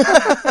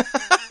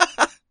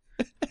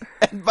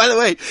 And by the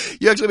way,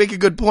 you actually make a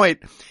good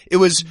point. It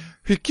was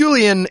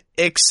Herculean,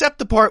 except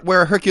the part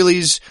where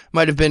Hercules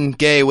might have been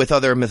gay with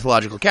other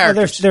mythological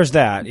characters. Well, there's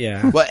that,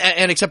 yeah. Well,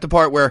 and except the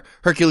part where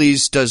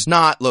Hercules does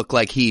not look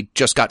like he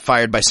just got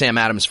fired by Sam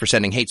Adams for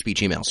sending hate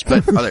speech emails.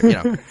 But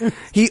other,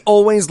 He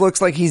always looks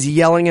like he's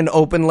yelling an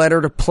open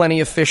letter to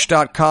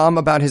plentyoffish.com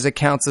about his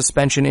account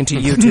suspension into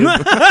YouTube.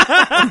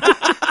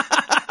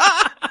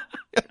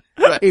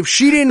 Right. If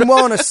she didn't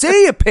want to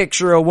see a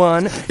picture of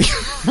one.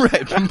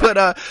 Right. But,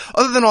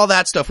 other than all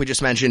that stuff we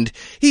just mentioned,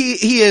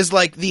 he is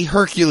like the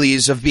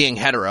Hercules of being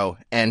hetero,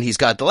 and he's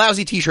got the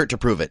lousy t-shirt to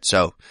prove it.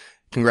 So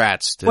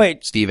congrats to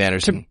Steve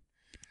Anderson.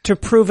 To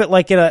prove it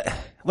like in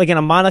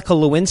a Monica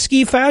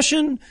Lewinsky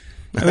fashion?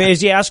 I mean,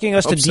 is he asking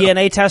us to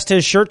DNA test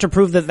his shirt to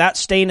prove that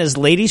stain is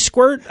lady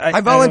squirt?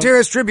 I volunteer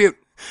as tribute.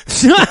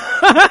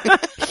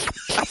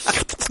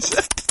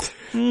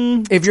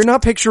 If you're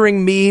not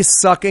picturing me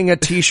sucking a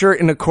t-shirt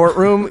in a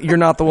courtroom, you're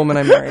not the woman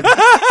I married.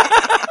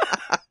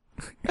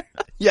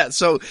 Yeah,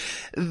 so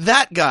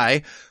that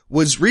guy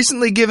was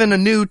recently given a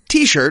new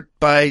t-shirt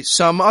by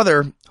some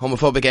other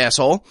homophobic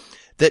asshole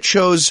that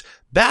shows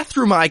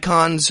bathroom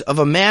icons of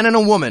a man and a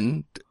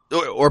woman,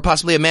 or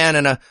possibly a man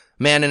and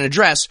a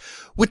dress,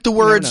 with the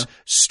words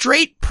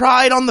Straight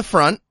Pride on the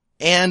front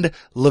and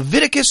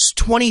Leviticus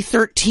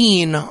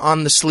 20:13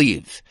 on the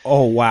sleeve.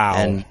 Oh, wow.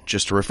 And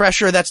just a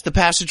refresher, that's the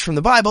passage from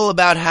the Bible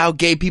about how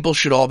gay people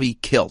should all be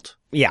killed.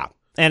 Yeah.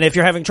 And if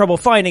you're having trouble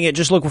finding it,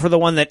 just look for the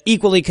one that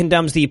equally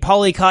condemns the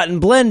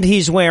polycotton blend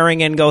he's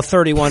wearing and go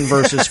 31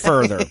 verses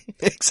further.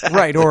 Exactly.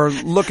 Right, or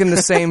look in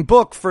the same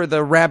book for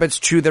the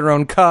rabbits chew their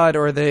own cud,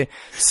 or the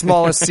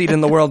smallest seed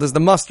in the world is the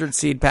mustard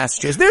seed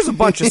passages. There's a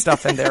bunch of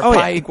stuff in there.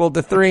 Pi equal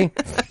to 3.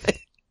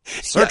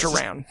 Search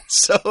around.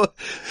 So,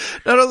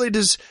 not only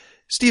does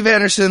Steve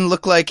Anderson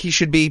look like he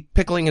should be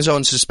pickling his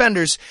own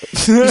suspenders,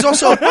 he's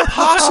also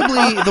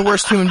possibly the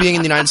worst human being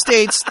in the United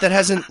States that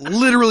hasn't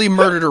literally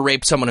murdered or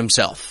raped someone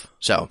himself.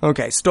 So.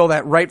 Okay, stole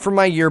that right from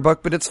my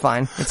yearbook, but it's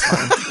fine. It's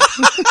fine.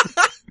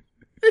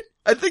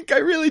 I think I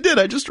really did.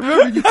 I just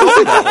remembered you told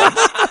me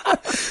that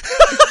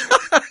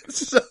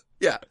once. So,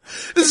 yeah.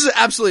 This This is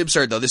absolutely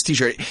absurd, though, this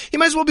t-shirt. He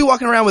might as well be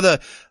walking around with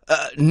a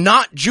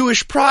not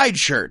Jewish pride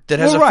shirt that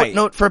has a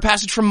footnote for a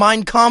passage from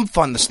Mein Kampf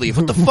on the sleeve.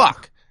 What the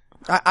fuck?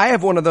 I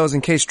have one of those in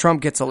case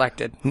Trump gets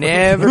elected.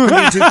 Never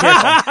be too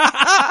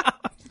careful.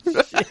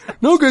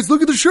 No, guys,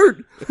 look at the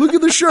shirt. Look at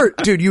the shirt.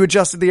 Dude, you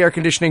adjusted the air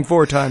conditioning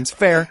 4 times.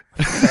 Fair.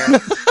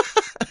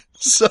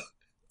 So,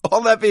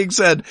 all that being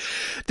said,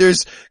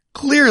 there's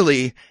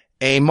clearly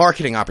a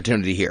marketing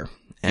opportunity here.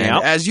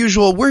 And as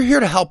usual, we're here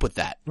to help with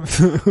that.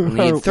 We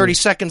need 30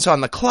 seconds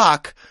on the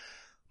clock.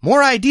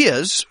 More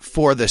ideas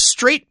for the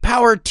Straight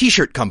Power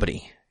T-shirt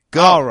company.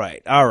 Go. All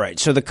right.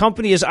 So the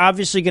company is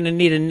obviously going to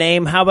need a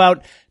name. How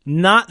about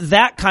Not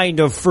That Kind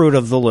of Fruit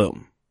of the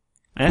Loom?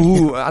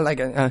 Ooh, I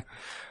like it.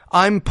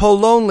 I'm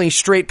Polonly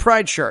Straight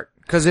Pride Shirt.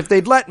 Because if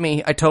they'd let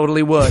me, I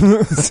totally would.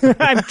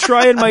 I'm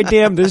trying my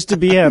damnedest to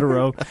be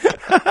hetero.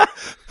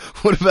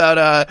 What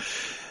about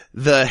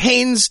the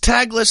Hanes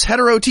Tagless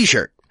Hetero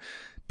T-shirt?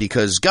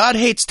 Because God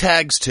hates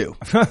tags too.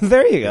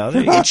 There you go.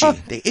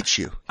 They itch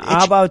you.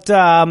 How about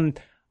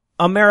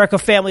America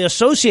Family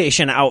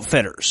Association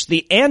Outfitters,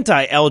 the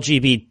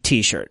anti-LGBT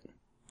T-shirt?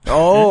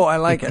 Oh, I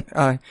like it.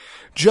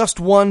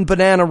 Just One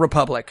Banana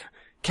Republic.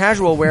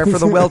 Casual wear for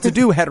the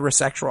well-to-do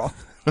heterosexual.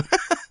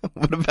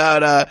 What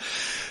about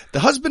the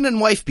husband and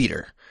wife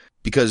beater?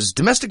 Because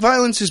domestic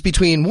violence is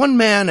between one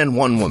man and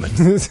one woman.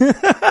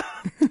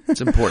 It's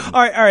important.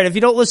 All right. If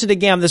you don't listen to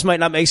Gam, this might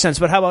not make sense,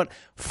 but how about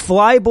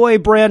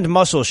Flyboy brand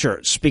muscle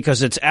shirts?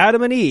 Because it's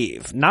Adam and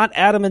Eve, not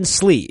Adam and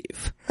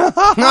Sleeve.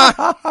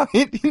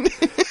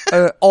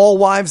 All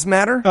wives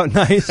matter? Oh,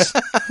 nice.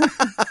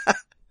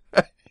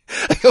 I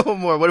got one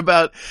more. What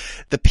about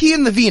the P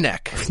in the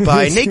V-neck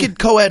by Naked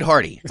Co-Ed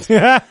Hardy?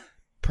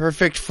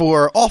 Perfect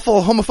for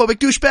awful homophobic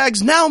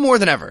douchebags now more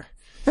than ever.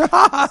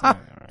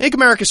 Make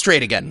America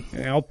straight again.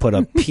 I'll put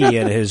a P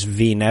in his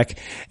V-neck.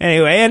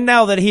 Anyway, and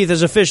now that Heath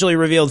has officially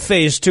revealed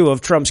phase 2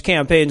 of Trump's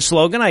campaign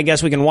slogan, I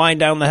guess we can wind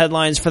down the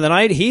headlines for the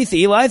night. Heath,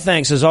 Eli,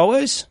 thanks as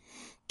always.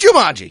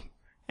 Jumanji.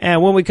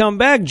 And when we come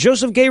back,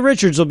 Joseph Gay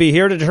Richards will be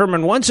here to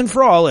determine once and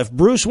for all if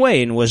Bruce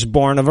Wayne was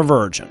born of a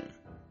virgin.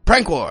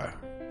 Prank war.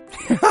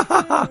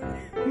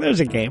 There's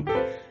a game.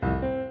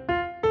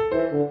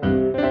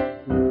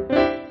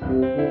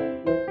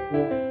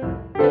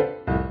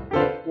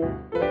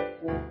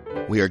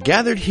 We are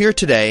gathered here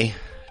today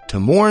to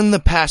mourn the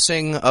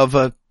passing of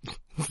a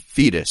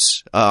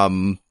fetus.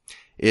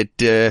 It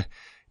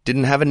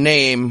didn't have a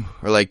name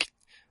or like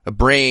a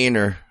brain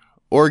or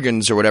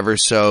organs or whatever,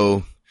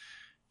 so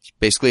it's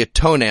basically a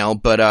toenail,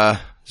 but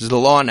this is the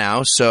law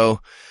now,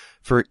 so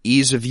for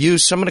ease of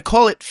use, I'm going to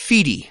call it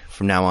Feedy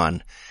from now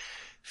on.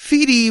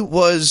 Feedy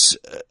was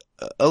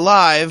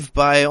alive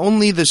by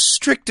only the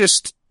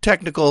strictest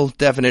technical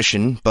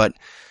definition, but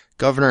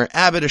Governor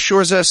Abbott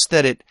assures us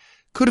that it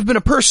could have been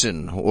a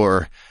person,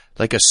 or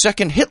like a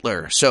second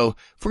Hitler. So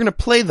if we're going to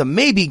play the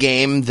maybe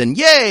game, then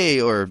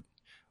yay, or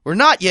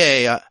not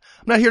yay. I'm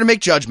not here to make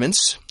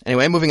judgments.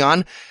 Anyway, moving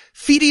on.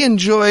 Feedy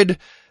enjoyed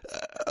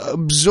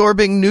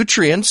absorbing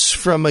nutrients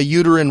from a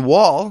uterine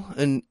wall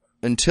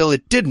until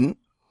it didn't,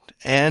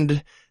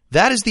 and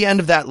that is the end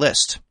of that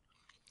list.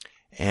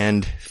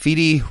 And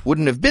Feedy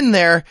wouldn't have been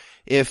there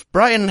if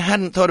Brian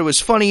hadn't thought it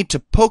was funny to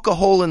poke a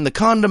hole in the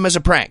condom as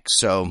a prank,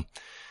 so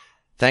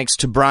thanks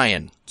to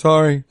Brian.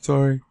 Sorry.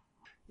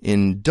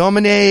 In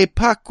Domine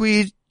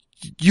Pacui,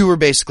 you were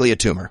basically a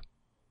tumor.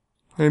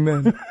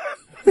 Amen.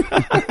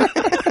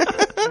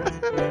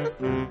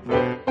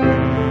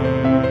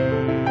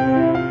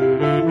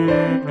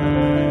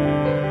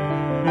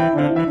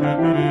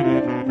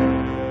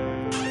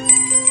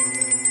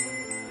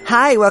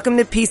 Hi, welcome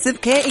to Piece of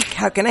Cake.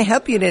 How can I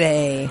help you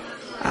today?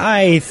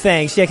 Hi,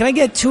 thanks. Yeah, can I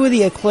get 2 of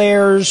the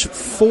eclairs,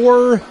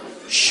 4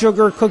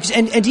 sugar cookies,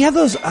 and do you have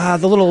those,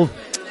 the little,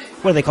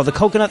 what are they called, the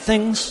coconut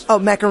things? Oh,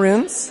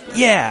 macaroons?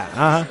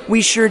 Yeah,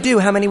 We sure do.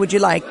 How many would you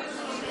like?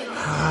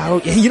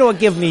 You know what,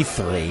 give me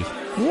 3.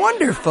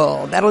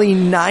 Wonderful. That'll be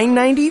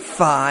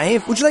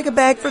 $9.95. Would you like a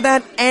bag for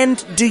that?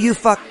 And do you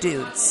fuck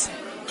dudes?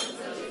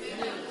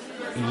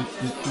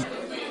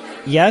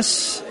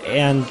 Yes,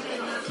 and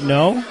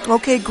no.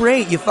 Okay,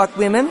 great. You fuck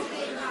women?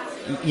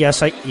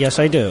 Yes,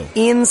 I do.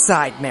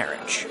 Inside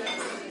marriage.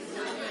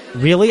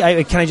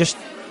 Really? Can I just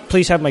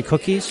please have my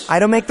cookies? I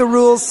don't make the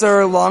rules,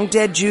 sir. Long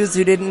dead Jews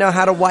who didn't know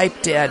how to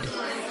wipe dead.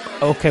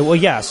 Okay, well,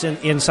 yes,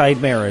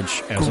 inside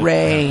marriage.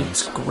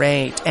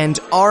 Great. And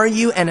are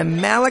you an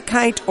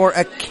Amalekite or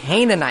a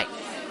Canaanite?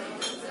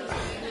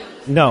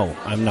 No,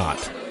 I'm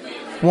not.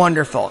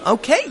 Wonderful.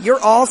 Okay,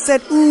 you're all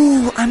set.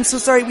 Ooh, I'm so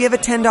sorry. We have a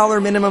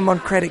 $10 minimum on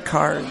credit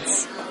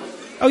cards.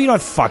 Oh, you know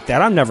what? Fuck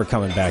that. I'm never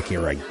coming back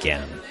here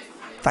again.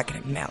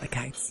 Fucking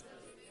Amalekites.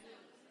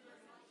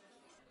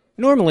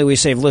 Normally we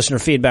save listener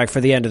feedback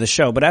for the end of the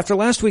show, but after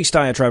last week's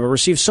diatribe, I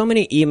received so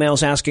many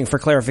emails asking for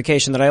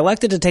clarification that I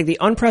elected to take the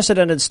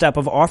unprecedented step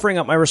of offering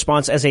up my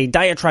response as a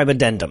diatribe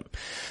addendum.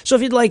 So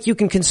if you'd like, you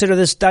can consider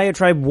this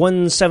diatribe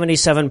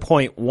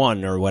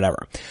 177.1 or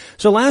whatever.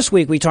 So last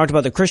week we talked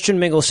about the Christian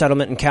mingle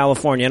settlement in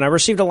California, and I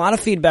received a lot of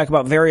feedback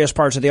about various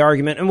parts of the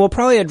argument, and we'll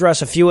probably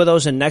address a few of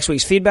those in next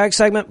week's feedback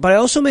segment, but I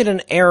also made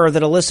an error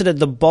that elicited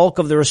the bulk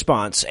of the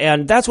response,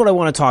 and that's what I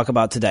want to talk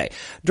about today.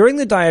 During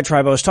the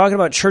diatribe, I was talking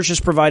about churches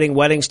providing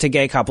weddings to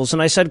gay couples,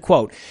 and I said,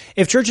 quote,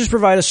 if churches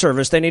provide a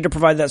service, they need to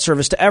provide that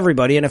service to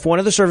everybody, and if one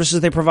of the services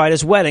they provide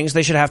is weddings,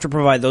 they should have to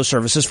provide those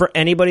services for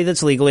anybody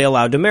that's legally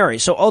allowed to marry.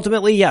 So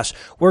ultimately, yes,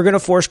 we're going to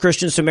force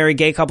Christians to marry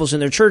gay couples in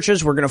their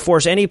churches. We're going to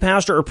force any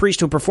pastor or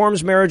priest who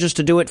performs marriages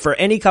to do it for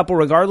any couple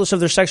regardless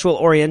of their sexual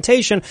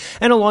orientation,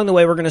 and along the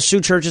way, we're going to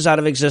sue churches out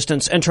of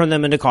existence and turn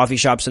them into coffee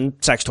shops and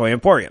sex toy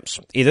emporiums.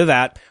 Either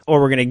that, or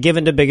we're going to give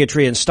in to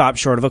bigotry and stop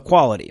short of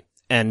equality.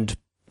 End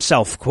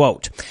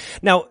self-quote.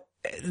 Now,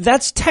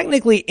 that's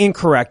technically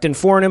incorrect, and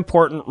for an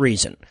important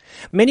reason.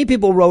 Many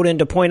people wrote in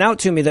to point out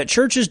to me that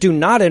churches do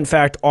not, in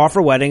fact, offer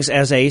weddings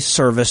as a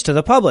service to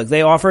the public.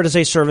 They offer it as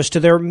a service to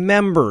their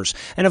members.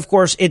 And of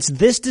course, it's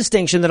this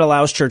distinction that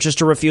allows churches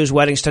to refuse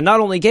weddings to not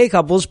only gay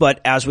couples,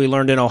 but, as we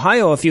learned in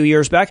Ohio a few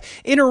years back,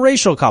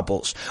 interracial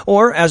couples.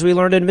 Or, as we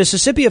learned in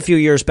Mississippi a few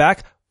years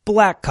back,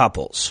 black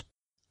couples.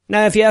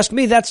 Now, if you ask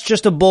me, that's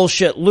just a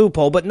bullshit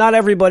loophole, but not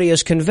everybody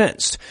is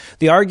convinced.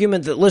 The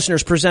argument that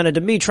listeners presented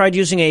to me tried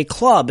using a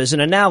club as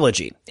an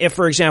analogy. If,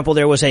 for example,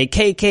 there was a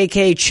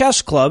KKK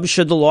chess club,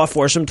 should the law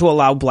force them to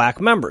allow black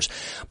members?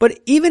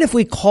 But even if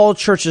we call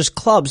churches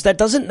clubs, that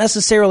doesn't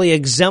necessarily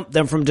exempt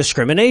them from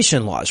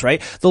discrimination laws,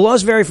 right? The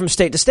laws vary from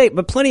state to state,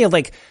 but plenty of,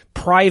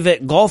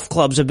 private golf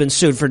clubs have been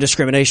sued for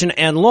discrimination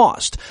and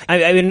lost.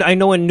 I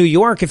know in New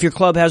York, if your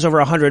club has over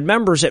 100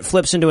 members, it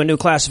flips into a new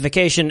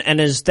classification and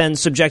is then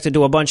subjected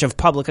to a bunch of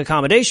public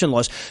accommodation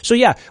laws. So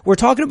yeah, we're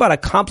talking about a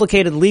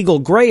complicated legal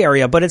gray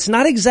area, but it's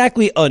not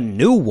exactly a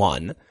new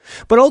one.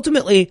 But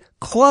ultimately,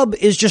 club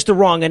is just the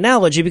wrong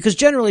analogy because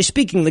generally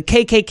speaking, the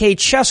KKK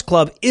chess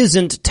club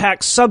isn't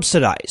tax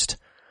subsidized.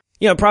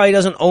 It probably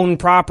doesn't own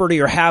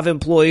property or have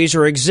employees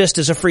or exist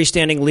as a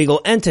freestanding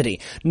legal entity.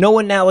 No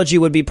analogy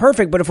would be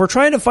perfect, but if we're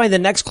trying to find the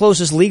next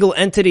closest legal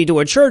entity to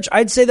a church,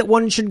 I'd say that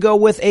one should go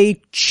with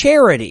a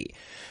charity.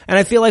 And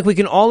I feel like we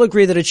can all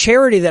agree that a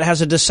charity that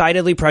has a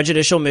decidedly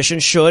prejudicial mission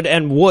should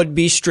and would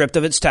be stripped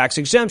of its tax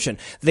exemption.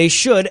 They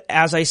should,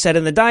 as I said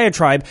in the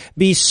diatribe,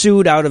 be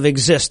sued out of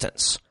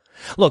existence.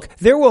 Look,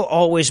 there will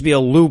always be a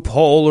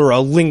loophole or a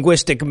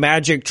linguistic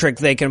magic trick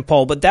they can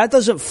pull, but that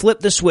doesn't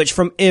flip the switch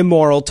from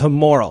immoral to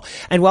moral.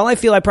 And while I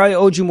feel I probably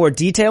owed you more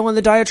detail in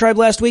the diatribe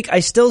last week, I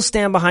still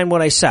stand behind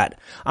what I said.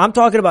 I'm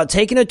talking about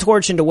taking a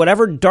torch into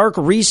whatever dark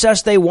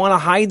recess they want to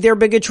hide their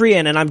bigotry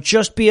in, and I'm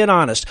just being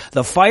honest.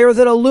 The fire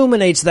that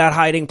illuminates that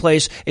hiding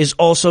place is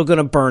also going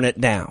to burn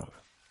it down.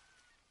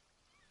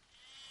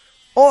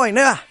 Oi,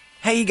 nah.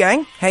 How you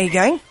going?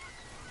 Hey,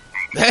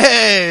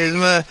 it's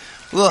my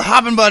little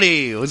hopping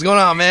buddy. What's going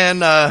on, man?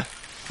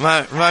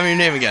 Remind me your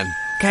name again.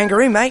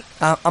 Kangaroo, mate.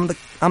 I'm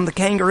the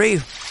kangaroo.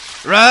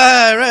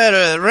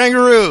 Right,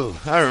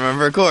 Rangaroo. I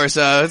remember, of course.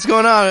 What's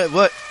going on?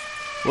 What,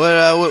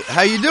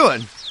 how you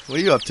doing? What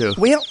are you up to?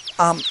 Well,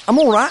 I'm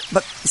alright,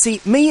 but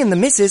see, me and the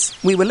missus,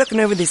 we were looking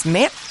over this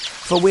map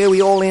for where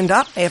we all end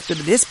up after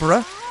the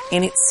diaspora,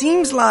 and it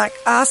seems like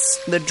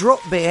us, the drop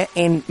bear,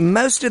 and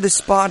most of the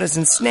spiders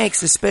and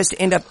snakes are supposed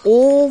to end up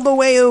all the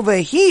way over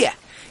here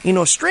in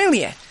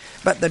Australia.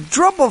 But the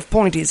drop-off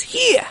point is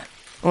here,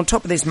 on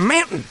top of this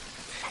mountain.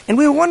 And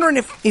we were wondering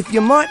if you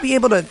might be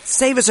able to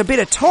save us a bit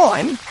of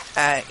time,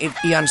 if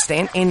you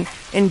understand,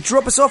 and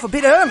drop us off a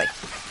bit early.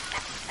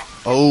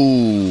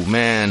 Oh,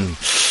 man.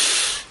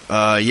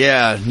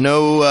 Yeah,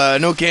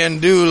 no can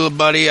do, little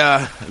buddy.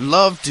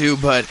 Love to,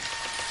 but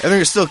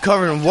everything is still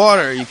covered in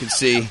water, you can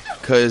see.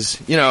 Because,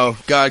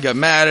 God got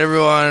mad at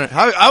everyone.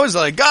 I was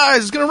like,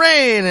 guys, it's gonna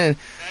rain,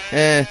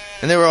 and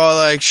they were all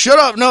like, shut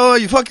up, Noah,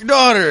 you fuck your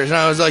daughters. And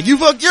I was like, you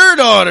fuck your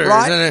daughters.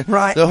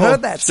 Right.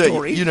 Heard that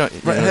story. You know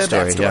heard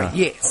that story,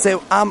 yeah.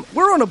 So,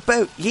 we're on a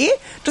boat, yeah?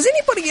 Does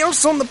anybody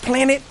else on the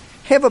planet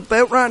have a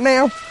boat right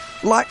now?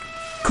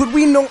 Could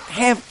we not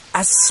have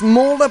a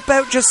smaller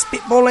boat just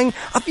spitballing?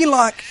 I feel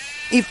like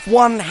if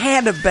one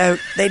had a boat,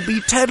 they'd be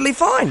totally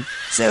fine.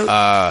 So,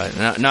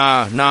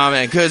 nah,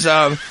 man, cause,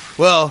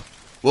 well,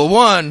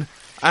 one,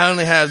 I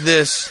only have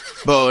this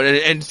boat,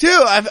 and two,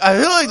 I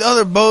feel like the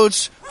other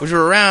boats which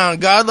were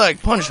around, God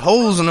punched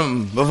holes in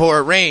them before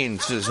it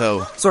rained.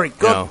 So sorry,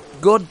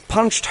 God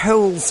punched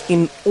holes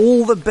in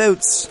all the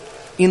boats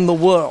in the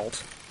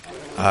world.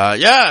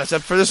 Yeah,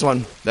 except for this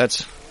one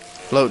that's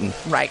floating.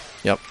 Right.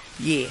 Yep.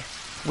 Yeah.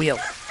 Well,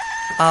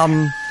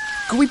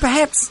 could we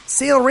perhaps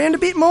sail around a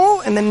bit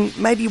more, and then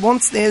maybe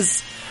once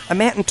there's a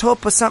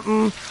mountaintop or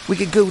something, we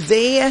could go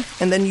there,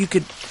 and then you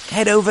could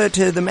head over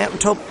to the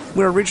mountaintop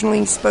we're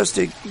originally supposed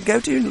to go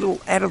to, a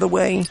little out of the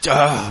way.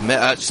 Oh,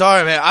 man,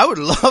 sorry, man. I would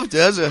love to.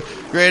 That's a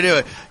great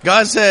idea.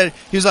 God said,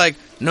 he was like,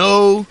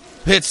 no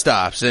pit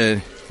stops,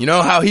 and you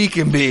know how he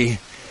can be.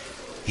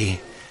 He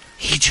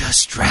He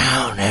just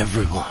drowned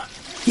everyone.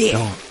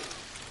 Yeah.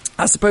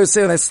 I suppose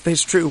so.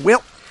 That's true.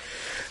 Well,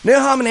 no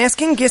harm in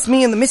asking. Guess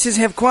me and the missus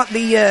have quite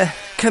the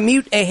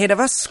commute ahead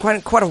of us.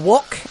 Quite a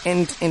walk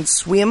and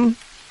swim.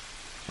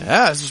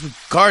 Yeah, this is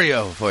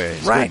cardio for you.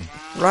 It's right,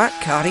 good. Right,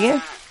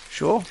 cardio.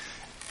 Sure.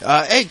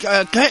 Hey,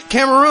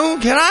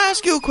 Cameroon, can I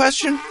ask you a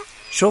question?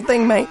 Sure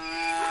thing, mate.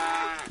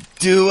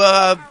 Do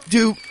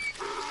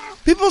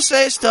people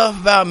say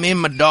stuff about me and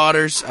my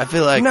daughters? I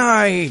feel like...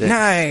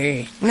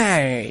 No.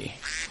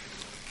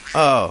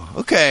 Oh,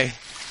 okay.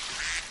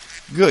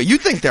 Good. You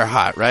think they're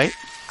hot, right?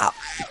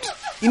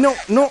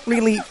 Not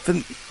really.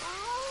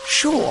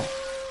 Sure.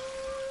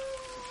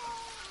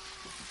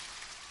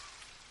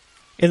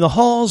 In the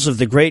halls of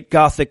the great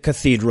Gothic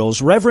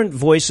cathedrals, reverent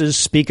voices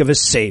speak of a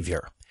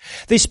savior.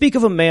 They speak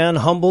of a man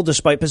humble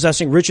despite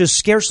possessing riches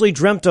scarcely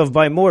dreamt of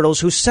by mortals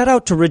who set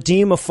out to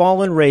redeem a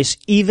fallen race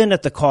even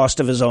at the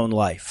cost of his own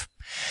life.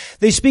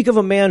 They speak of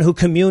a man who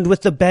communed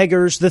with the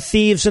beggars, the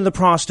thieves, and the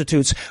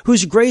prostitutes,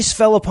 whose grace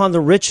fell upon the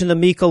rich and the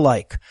meek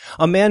alike.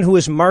 A man who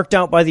was marked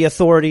out by the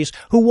authorities,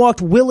 who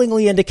walked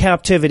willingly into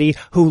captivity,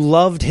 who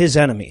loved his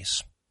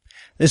enemies.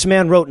 This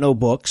man wrote no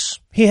books.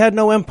 He had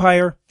no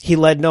empire. He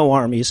led no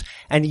armies.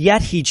 And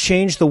yet he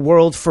changed the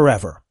world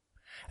forever.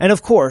 And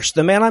of course,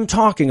 the man I'm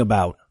talking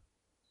about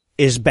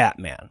is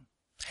Batman.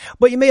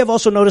 But you may have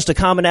also noticed a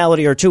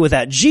commonality or two with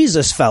that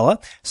Jesus fella.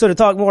 So to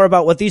talk more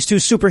about what these two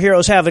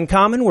superheroes have in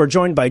common, we're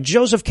joined by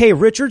Joseph K.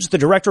 Richards, the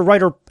director,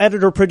 writer,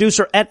 editor,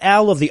 producer, et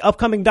al. Of the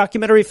upcoming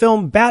documentary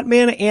film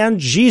Batman and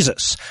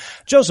Jesus.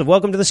 Joseph,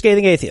 welcome to The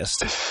Scathing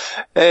Atheist.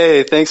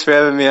 Hey, thanks for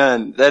having me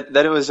on.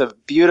 That was a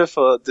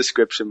beautiful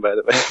description, by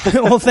the way.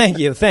 Well, thank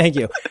you.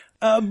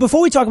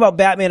 Before we talk about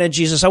Batman and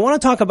Jesus, I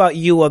want to talk about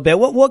you a bit.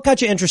 What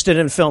got you interested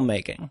in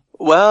filmmaking?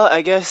 Well,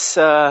 I guess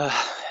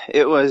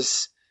it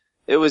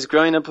was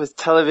growing up with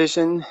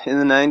television in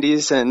the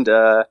 90s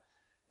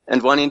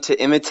and wanting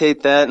to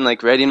imitate that and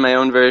like writing my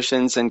own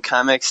versions and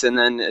comics. And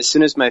then as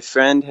soon as my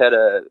friend had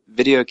a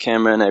video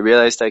camera and I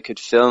realized I could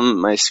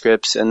film my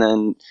scripts and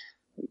then,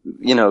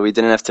 we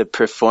didn't have to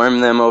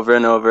perform them over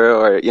and over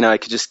or, I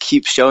could just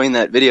keep showing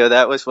that video.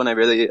 That was when I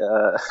really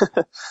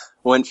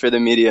went for the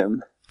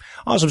medium.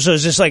 Awesome. So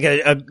is this like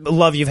a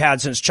love you've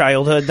had since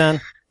childhood then?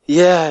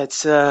 Yeah,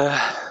 it's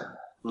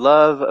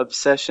love,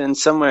 obsession,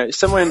 somewhere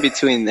in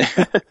between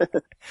there.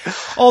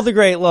 All the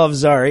great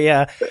loves are,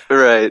 yeah.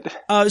 Right.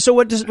 So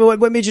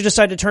what made you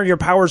decide to turn your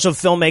powers of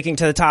filmmaking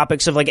to the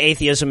topics of like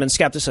atheism and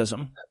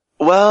skepticism?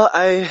 Well,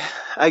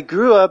 I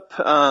grew up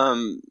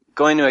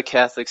going to a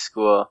Catholic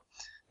school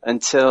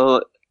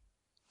until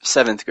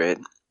 7th grade.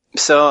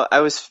 So I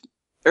was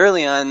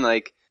early on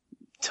like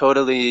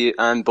totally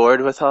on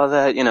board with all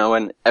that,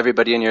 when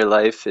everybody in your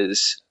life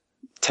is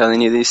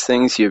telling you these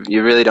things, you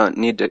really don't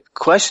need to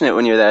question it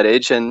when you're that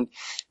age, and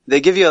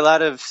they give you a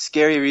lot of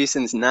scary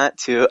reasons not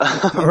to.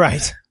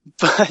 Right.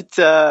 But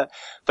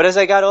as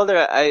I got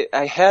older,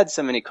 I had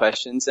so many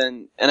questions,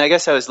 and I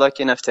guess I was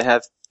lucky enough to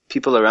have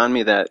people around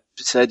me that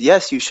said,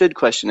 yes, you should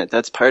question it.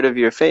 That's part of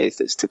your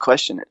faith, is to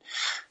question it.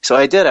 So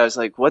I did. I was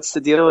like, what's the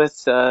deal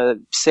with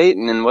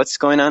Satan, and what's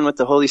going on with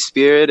the Holy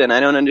Spirit, and I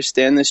don't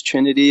understand this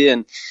Trinity,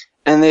 and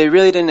they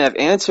really didn't have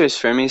answers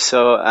for me,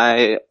 so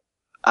I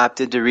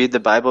opted to read the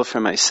Bible for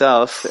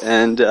myself,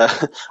 and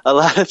a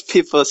lot of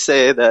people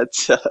say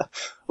that's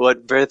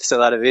what births a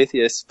lot of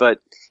atheists. But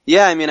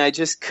yeah, I mean, I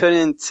just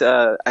couldn't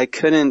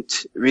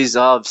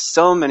resolve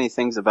so many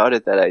things about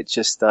it that I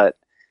just thought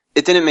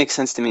it didn't make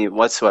sense to me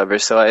whatsoever.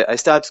 So I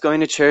stopped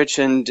going to church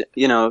and,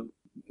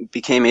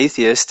 became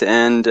atheist.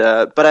 And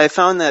but I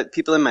found that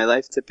people in my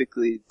life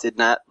typically did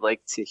not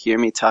like to hear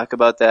me talk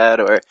about that,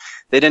 or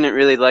they didn't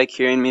really like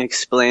hearing me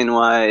explain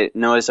why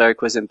Noah's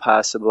Ark was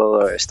impossible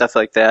or stuff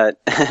like that.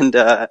 And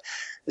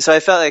so I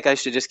felt like I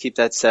should just keep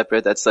that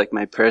separate. That's like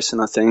my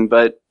personal thing.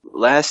 But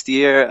last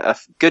year, a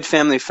good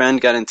family friend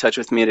got in touch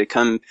with me to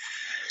come.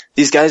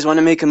 These guys want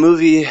to make a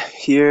movie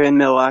here in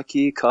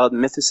Milwaukee called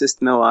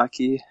Mythicist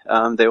Milwaukee.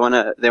 They want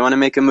to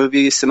make a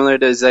movie similar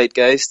to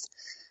Zeitgeist.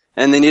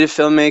 And they need a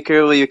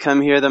filmmaker. Will you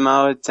come hear them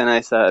out? And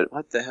I thought,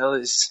 what the hell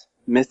is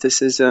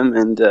mythicism?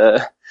 And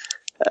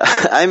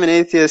I'm an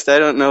atheist. I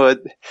don't know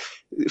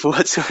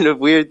what sort of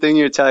weird thing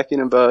you're talking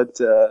about.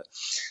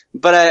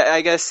 But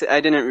I guess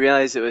I didn't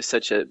realize it was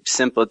such a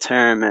simple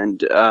term.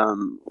 And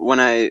when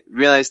I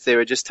realized they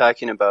were just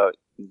talking about,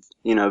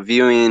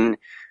 viewing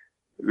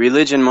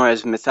religion more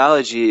as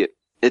mythology,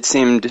 it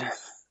seemed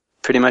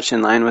pretty much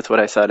in line with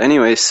what I thought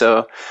anyway.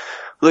 So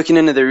looking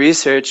into the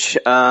research,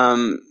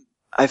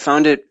 I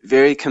found it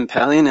very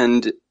compelling,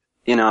 and,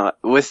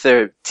 with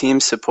their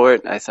team's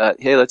support, I thought,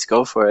 hey, let's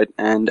go for it.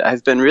 And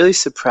I've been really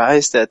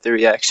surprised at the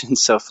reaction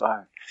so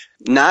far.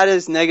 Not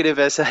as negative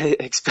as I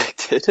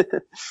expected.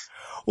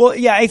 Well,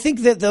 yeah, I think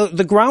that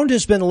the ground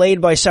has been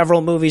laid by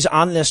several movies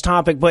on this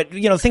topic, but,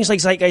 things like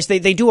Zeitgeist,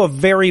 they do a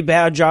very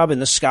bad job in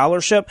the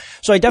scholarship.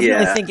 So I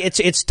definitely think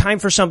it's time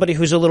for somebody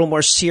who's a little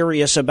more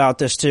serious about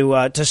this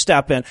to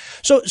step in.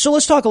 So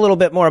let's talk a little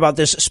bit more about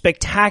this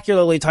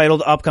spectacularly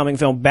titled upcoming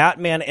film,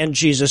 Batman and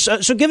Jesus.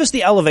 So give us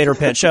the elevator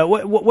pitch.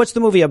 What's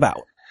the movie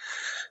about?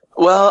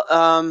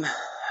 Well,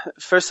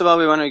 first of all,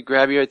 we want to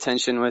grab your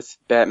attention with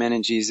Batman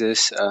and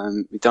Jesus.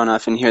 We don't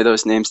often hear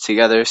those names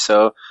together,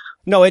 so.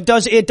 No, it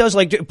does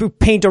like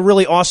paint a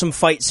really awesome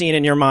fight scene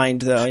in your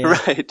mind, though.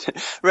 Yeah.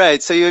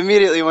 Right. So you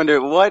immediately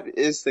wonder, what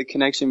is the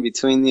connection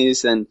between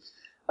these? And,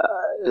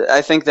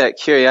 I think that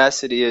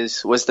curiosity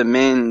was the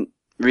main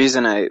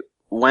reason I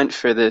went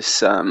for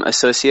this,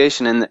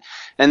 association.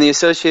 And the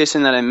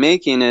association that I'm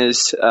making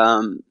is,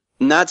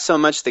 not so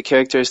much the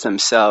characters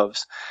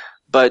themselves,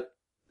 but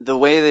the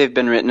way they've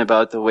been written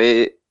about, the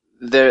way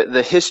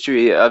the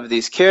history of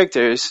these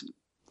characters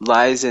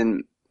lies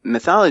in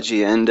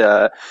mythology. And,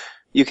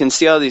 you can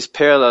see all these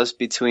parallels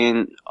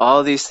between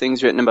all these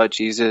things written about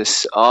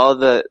Jesus, all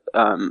the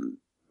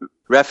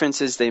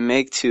references they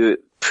make to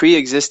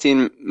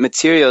pre-existing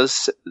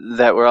materials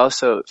that were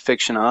also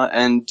fictional.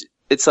 And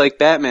it's like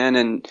Batman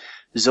and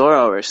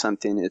Zorro or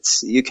something.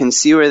 You can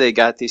see where they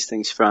got these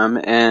things from,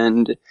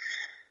 and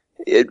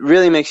it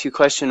really makes you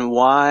question,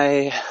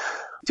 why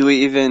do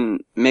we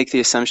even make the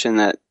assumption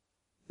that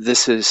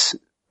this is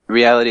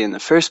reality in the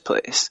first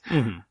place?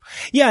 Mm-hmm.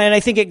 Yeah, and I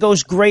think it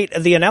goes great.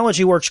 The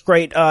analogy works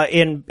great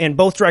in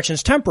both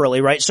directions temporally,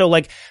 right? So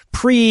like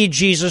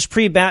pre-Jesus,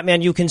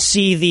 pre-Batman, you can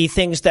see the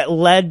things that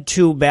led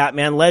to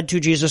Batman, led to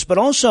Jesus, but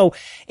also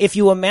if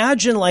you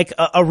imagine like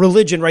a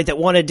religion, right, that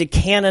wanted to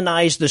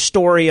canonize the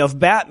story of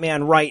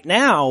Batman right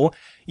now,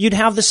 you'd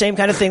have the same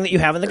kind of thing that you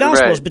have in the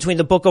Gospels, right, between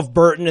the book of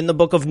Burton and the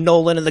book of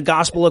Nolan and the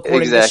Gospel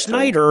according to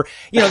Snyder.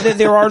 You know,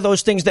 there are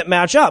those things that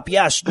match up.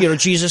 Yes, you know,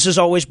 Jesus is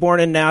always born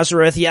in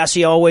Nazareth. Yes,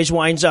 he always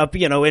winds up,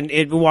 you know,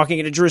 in walking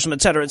into Jerusalem,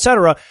 et cetera, et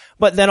cetera.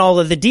 But then all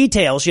of the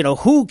details, you know,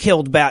 who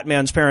killed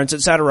Batman's parents,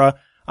 et cetera,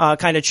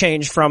 kind of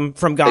change from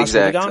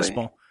Gospel to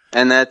Gospel.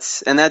 And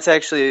that's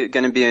actually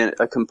going to be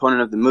a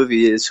component of the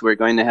movie. Is we're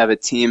going to have a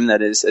team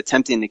that is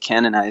attempting to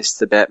canonize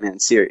the Batman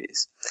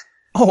series.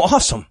 Oh,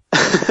 awesome.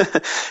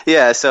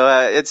 Yeah,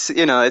 so it's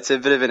a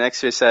bit of an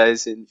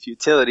exercise in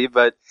futility,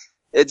 but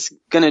it's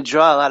going to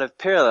draw a lot of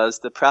parallels.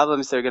 The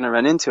problems they're going to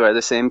run into are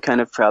the same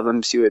kind of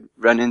problems you would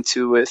run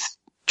into with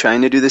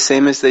trying to do the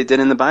same as they did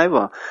in the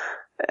Bible.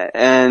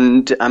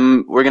 And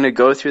we're going to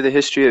go through the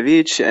history of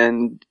each,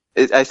 and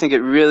I think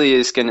it really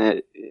is going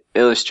to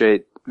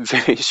illustrate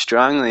very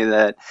strongly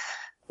that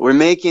we're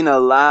making a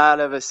lot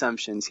of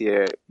assumptions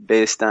here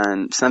based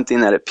on something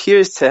that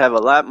appears to have a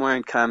lot more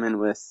in common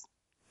with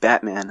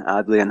Batman,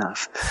 oddly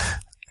enough.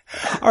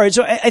 All right,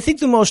 so I think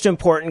the most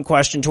important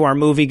question to our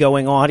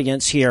movie-going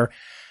audience here,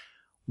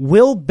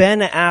 will Ben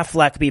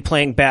Affleck be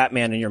playing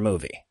Batman in your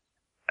movie?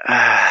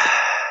 I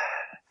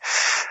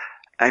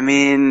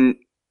mean,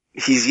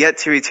 he's yet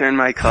to return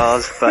my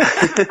calls,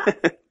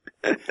 but...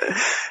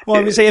 Well,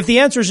 I'm going to say, if the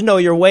answer is no,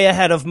 you're way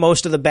ahead of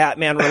most of the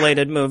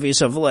Batman-related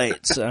movies of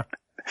late, so...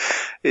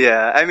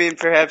 Yeah, I mean,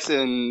 perhaps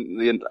in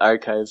the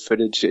archive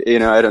footage, you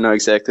know, I don't know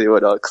exactly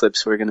what all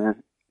clips we're going to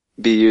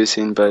be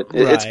using, but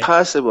it's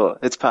possible.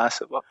 It's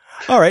possible.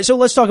 All right, so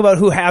let's talk about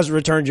who has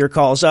returned your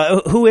calls.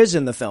 Who is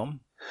in the film?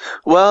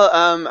 Well,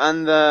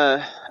 on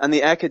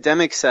the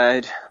academic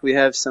side, we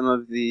have some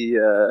of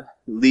the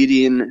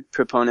leading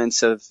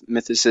proponents of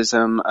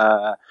mythicism: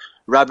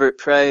 Robert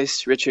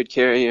Price, Richard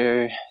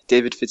Carrier,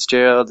 David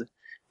Fitzgerald,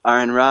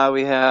 Aaron Ra.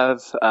 We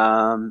have,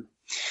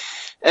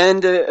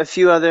 and a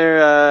few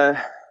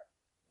other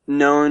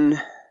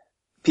known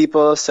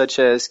people, such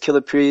as Killer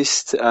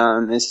Priest.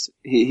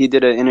 He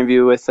did an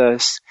interview with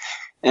us,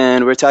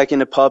 and we're talking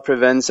to Paul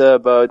Provenza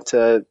about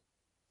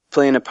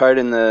playing a part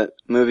in the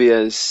movie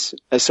as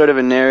sort of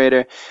a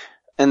narrator,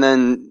 and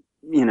then,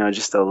 you know,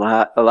 just a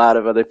lot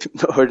of other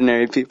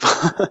ordinary people.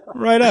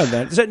 Right on,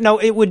 then. No,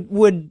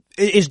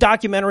 is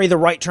documentary the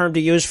right term to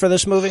use for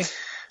this movie?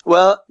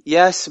 Well,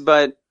 yes,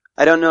 but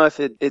I don't know if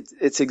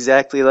it's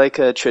exactly like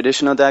a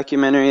traditional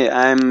documentary.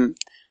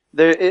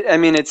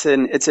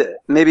 It's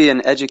maybe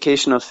an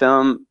educational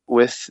film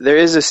there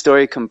is a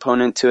story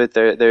component to it.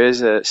 There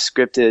is a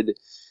scripted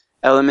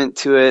element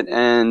to it,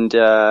 and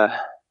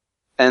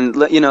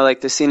you know,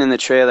 like the scene in the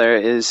trailer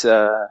is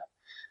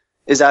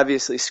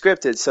obviously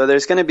scripted. So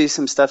there's going to be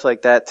some stuff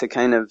like that to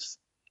kind of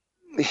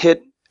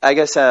hit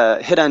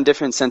on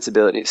different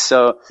sensibilities.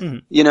 So,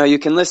 you know, you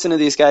can listen to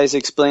these guys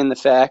explain the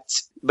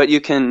facts, but you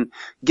can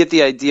get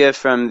the idea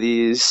from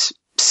these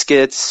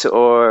skits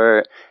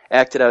or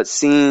acted out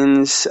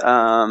scenes,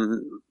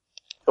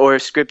 or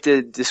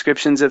scripted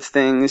descriptions of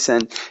things,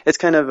 and it's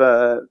kind of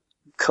a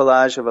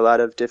collage of a lot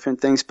of different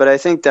things. But I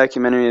think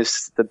documentary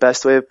is the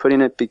best way of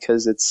putting it,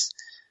 because it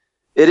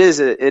is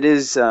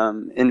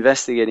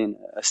investigating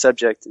a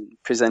subject and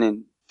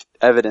presenting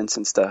evidence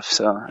and stuff.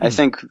 So I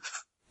think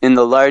in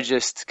the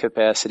largest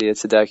capacity,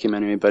 it's a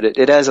documentary, but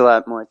it has a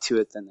lot more to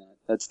it than that.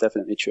 That's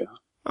definitely true.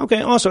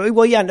 Okay, awesome.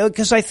 Well, yeah, no,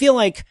 because I feel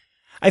like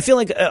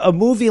a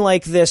movie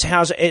like this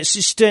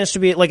stands to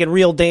be like in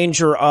real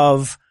danger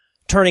of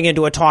turning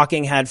into a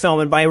talking head film,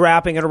 and by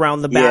wrapping it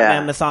around the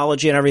Batman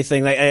mythology and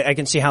everything, I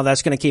can see how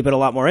that's going to keep it a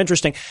lot more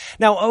interesting.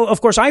 Now,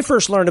 of course, I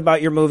first learned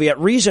about your movie at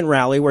Reason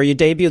Rally, where you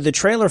debuted the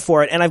trailer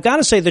for it, and I've got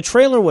to say the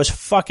trailer was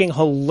fucking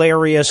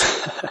hilarious.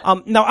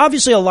 Now,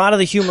 obviously, a lot of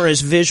the humor is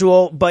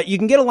visual, but you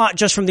can get a lot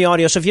just from the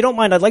audio, so if you don't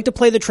mind, I'd like to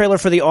play the trailer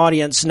for the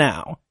audience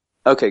now.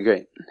 Okay,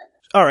 great.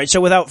 All right,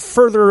 so without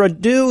further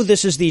ado,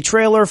 this is the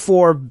trailer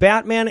for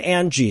Batman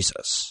and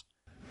Jesus.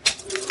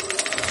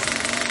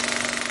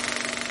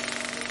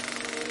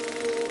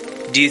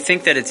 Do you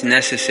think that it's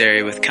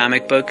necessary with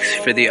comic books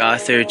for the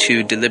author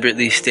to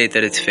deliberately state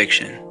that it's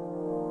fiction?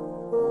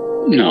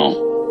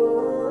 No.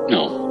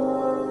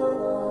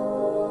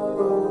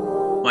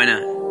 Why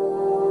not?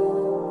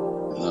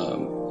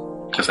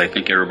 Because I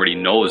think everybody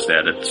knows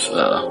that it's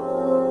a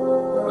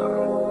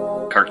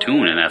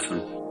cartoon in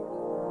essence.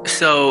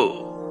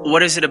 So,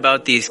 what is it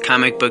about these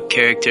comic book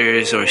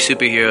characters or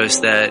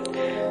superheroes that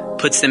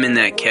puts them in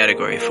that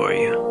category for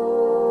you?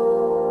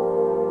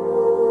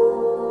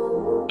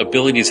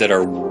 Abilities that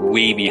are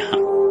way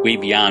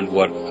beyond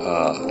what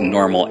a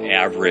normal,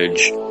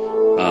 average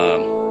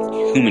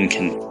human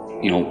can,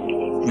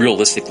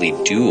 realistically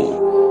do.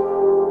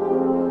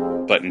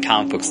 But in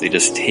comic books, they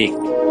just take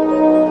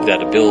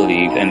that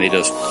ability and they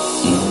just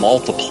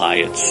multiply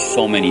it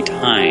so many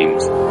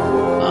times.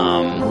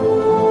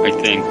 I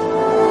think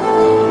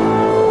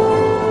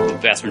the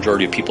vast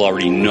majority of people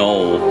already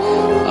know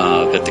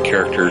that the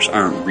characters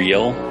aren't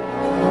real,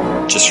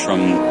 just from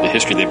the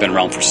history. They've been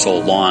around for so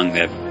long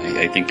that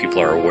I think people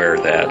are aware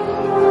that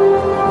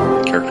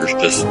the characters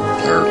just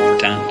are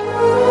pretend.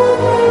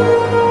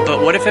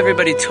 But what if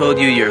everybody told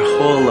you your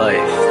whole life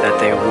that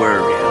they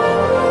were real?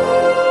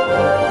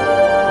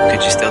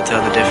 Could you still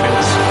tell the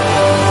difference?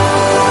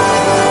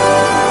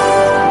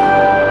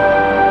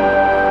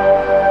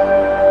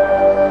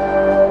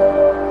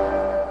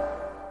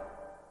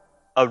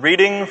 A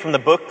reading from the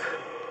book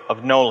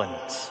of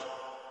Nolan's.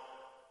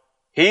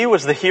 He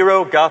was the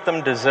hero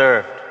Gotham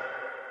deserved,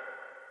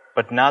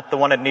 but not the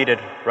one it needed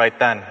right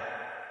then.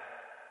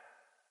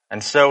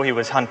 And so he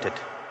was hunted,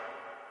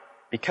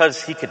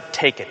 because he could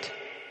take it.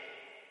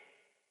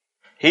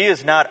 He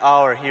is not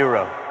our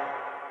hero.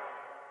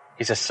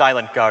 He's a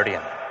silent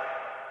guardian,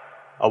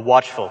 a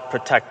watchful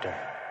protector,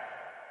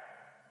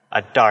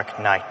 a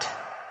dark knight.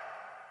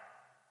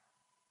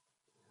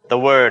 The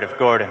word of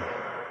Gordon.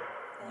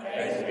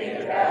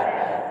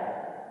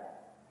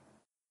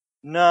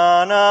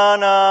 Na na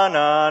na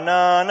na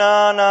na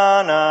na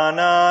na na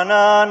na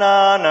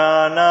na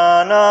na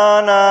na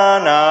na na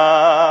na.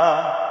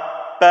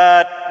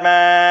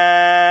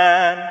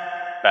 Batman,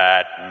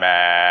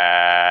 Batman,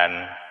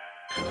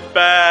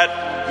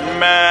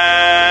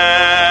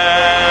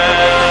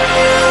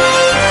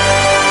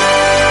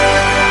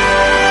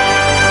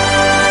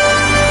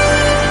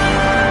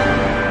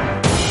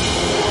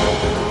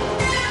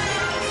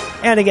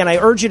 And again, I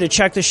urge you to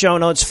check the show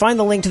notes, find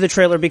the link to the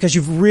trailer, because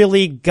you've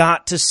really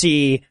got to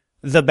see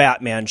the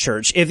Batman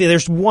Church. If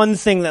there's one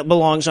thing that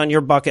belongs on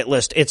your bucket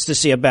list, it's to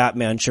see a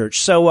Batman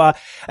Church. So,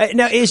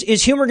 now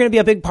is humor going to be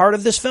a big part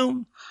of this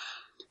film?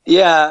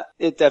 Yeah,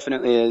 it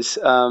definitely is.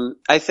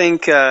 I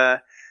think,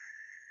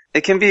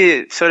 it can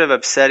be sort of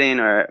upsetting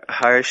or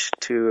harsh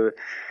to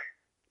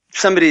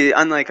somebody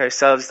unlike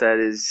ourselves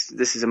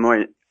this is a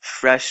more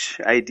fresh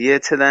idea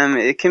to them.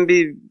 It can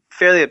be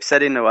fairly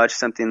upsetting to watch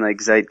something like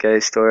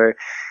Zeitgeist, or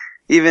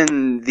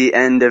even the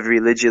end of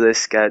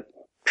Religulous got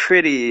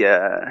pretty,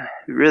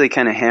 really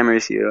kind of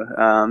hammers you.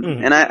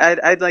 And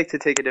I'd like to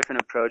take a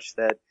different approach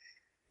that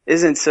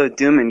isn't so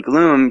doom and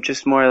gloom,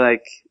 just more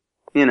like,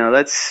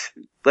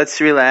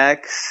 let's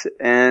relax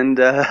and,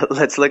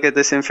 let's look at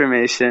this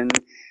information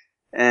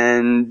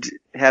and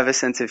have a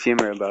sense of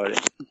humor about it.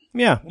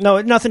 Yeah. No,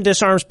 nothing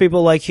disarms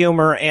people like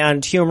humor,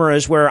 and humor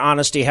is where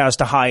honesty has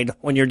to hide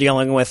when you're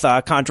dealing with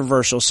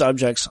controversial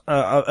subjects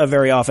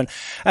very often.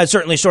 That's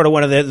certainly sort of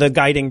one of the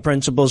guiding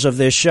principles of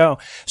this show.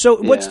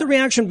 So what's the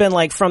reaction been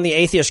like from the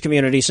atheist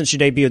community since you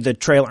debuted the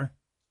trailer?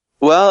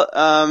 Well,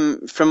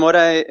 from what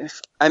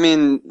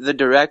the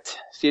direct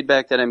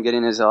feedback that I'm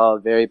getting is all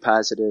very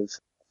positive.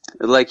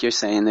 Like you're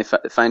saying, they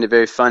find it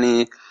very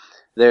funny.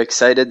 They're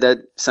excited that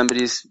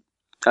somebody's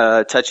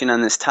touching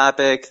on this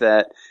topic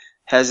that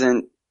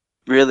hasn't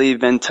really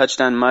been touched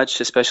on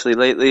much, especially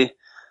lately.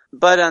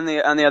 But on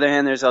the other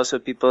hand, there's also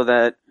people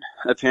that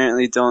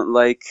apparently don't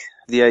like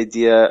the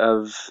idea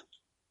of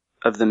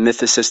the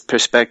mythicist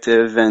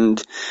perspective,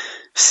 and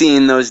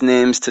seeing those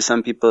names to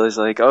some people is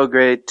like, oh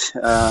great.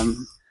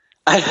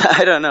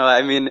 I don't know.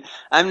 I mean,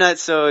 I'm not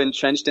so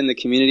entrenched in the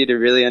community to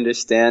really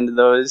understand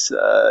those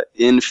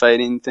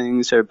infighting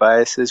things or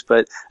biases,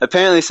 but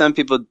apparently some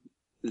people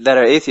that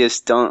are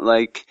atheists don't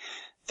like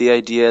the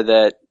idea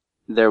that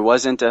there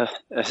wasn't a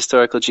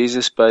historical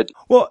Jesus, but...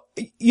 Well,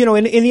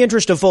 in the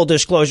interest of full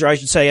disclosure, I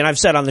should say, and I've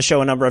said on the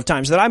show a number of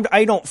times, that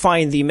I don't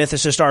find the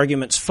mythicist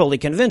arguments fully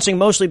convincing,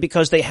 mostly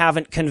because they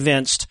haven't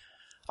convinced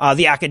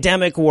the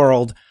academic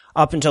world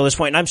up until this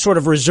point. And I'm sort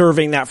of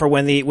reserving that for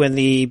when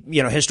the,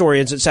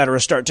 historians, et cetera,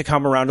 start to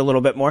come around a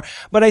little bit more.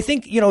 But I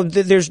think,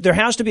 there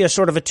has to be a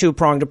sort of a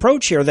two-pronged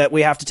approach here, that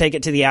we have to take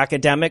it to the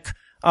academic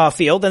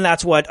field, and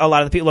that's what a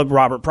lot of the people like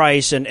Robert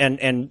Price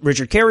and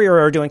Richard Carrier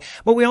are doing.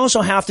 But we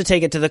also have to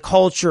take it to the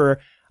culture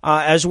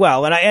as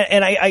well. And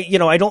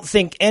I don't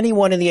think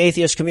anyone in the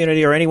atheist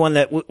community, or anyone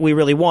that we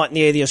really want in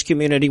the atheist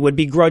community, would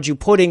begrudge you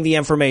putting the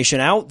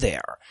information out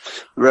there.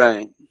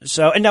 Right.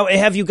 So, and now,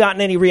 have you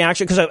gotten any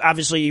reaction? Because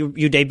obviously you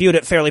debuted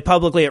it fairly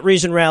publicly at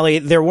Reason Rally.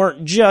 There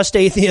weren't just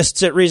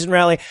atheists at Reason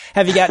Rally.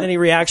 Have you gotten any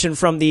reaction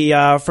from the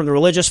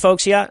religious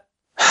folks yet?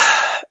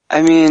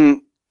 I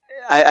mean,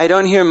 I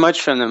don't hear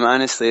much from them,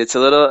 honestly. It's a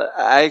little,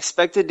 I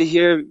expected to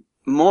hear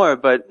more,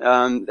 but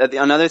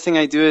another thing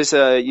I do is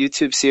a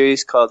YouTube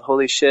series called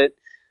Holy Shit,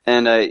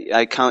 and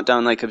I count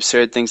down like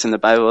absurd things in the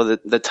Bible.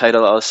 The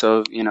title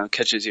also,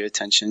 catches your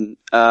attention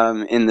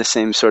in the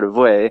same sort of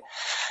way.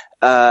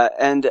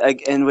 And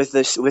with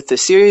the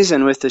series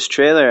and with this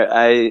trailer,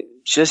 I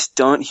just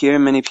don't hear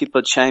many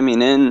people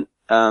chiming in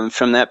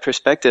from that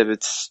perspective.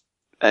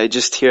 I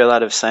just hear a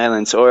lot of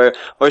silence, or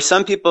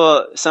some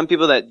people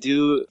that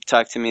do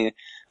talk to me,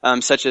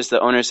 such as the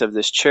owners of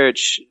this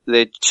church.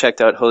 They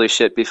checked out Holy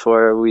Shit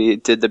before we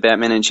did the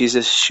Batman and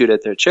Jesus shoot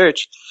at their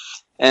church,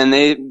 and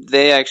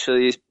they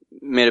actually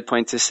made a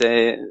point to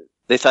say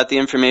they thought the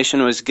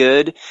information was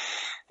good,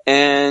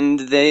 and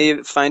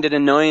they find it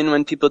annoying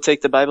when people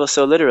take the Bible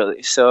so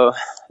literally. So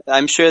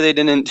I'm sure they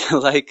didn't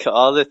like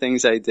all the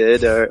things I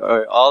did,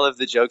 or all of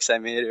the jokes I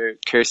made, or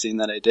cursing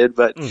that I did,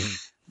 but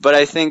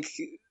I think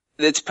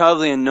it's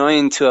probably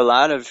annoying to a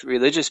lot of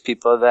religious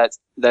people that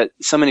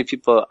so many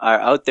people are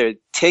out there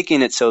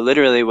taking it so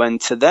literally, when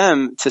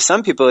to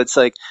some people, it's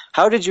like,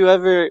 how did you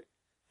ever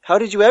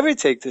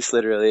take this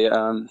literally?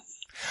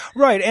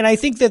 Right. And I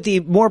think that the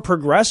more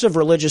progressive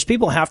religious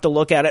people have to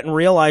look at it and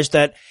realize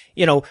that,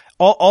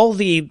 all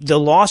the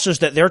losses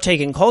that they're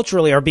taking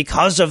culturally are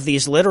because of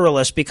these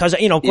literalists, because,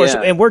 of course,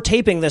 and we're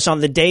taping this on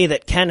the day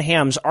that Ken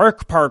Ham's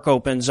Ark Park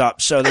opens up.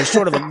 So there's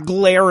sort of a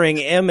glaring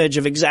image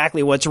of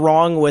exactly what's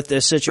wrong with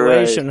this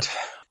situation.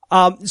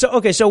 Right.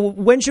 So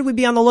when should we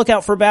be on the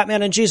lookout for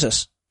Batman and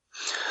Jesus?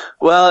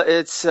 Well,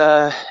 it's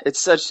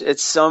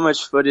so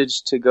much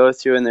footage to go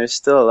through, and there's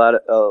still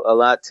a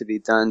lot to be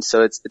done.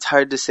 So it's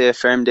hard to say a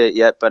firm date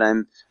yet, but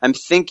I'm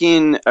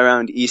thinking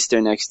around Easter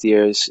next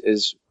year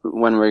is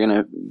when we're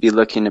going to be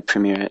looking to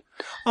premiere it.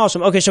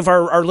 Awesome. Okay. So if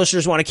our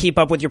listeners want to keep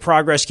up with your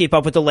progress, keep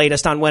up with the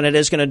latest on when it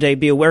is going to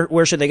debut,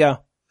 where should they go?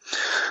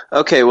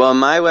 Okay. Well,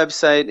 my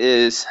website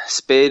is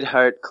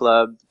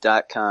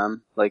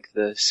spadeheartclub.com, like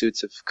the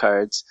suits of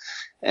cards.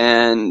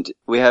 And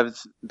we have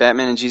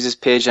Batman and Jesus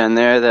page on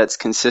there that's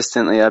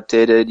consistently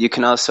updated. You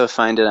can also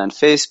find it on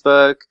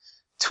Facebook,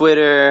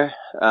 Twitter,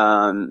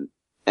 and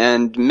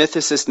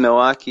Mythicist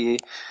Milwaukee.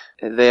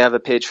 They have a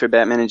page for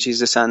Batman and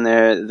Jesus on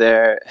there.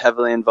 They're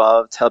heavily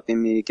involved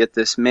helping me get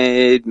this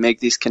made, make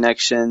these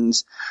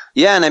connections.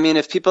 Yeah, and I mean,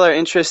 if people are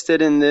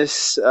interested in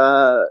this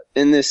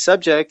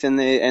subject and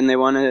they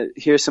want to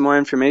hear some more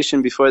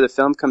information before the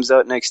film comes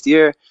out next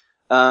year,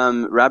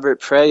 Robert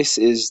Price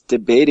is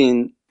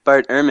debating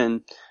Bart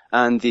Ehrman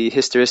on the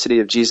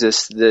historicity of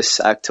Jesus this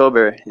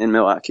October in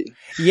Milwaukee.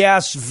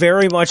 Yes,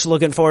 very much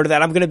looking forward to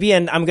that. I'm going to be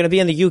in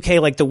the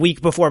UK like the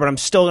week before, but I'm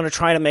still going to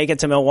try to make it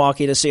to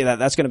Milwaukee to see that.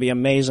 That's going to be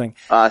amazing.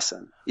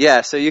 Awesome.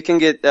 Yeah, so you can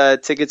get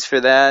tickets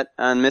for that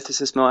on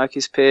Mythicist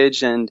Milwaukee's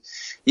page, and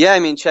yeah, I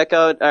mean, check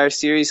out our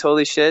series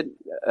Holy Shit.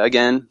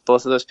 Again,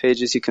 both of those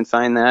pages you can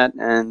find that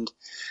and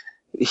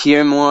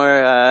hear more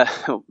I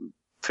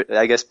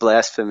guess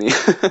blasphemy.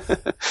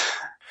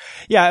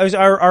 Yeah,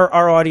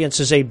 our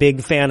audience is a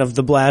big fan of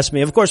the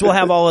blasphemy. Of course, we'll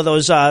have all of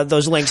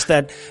those links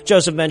that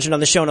Joseph mentioned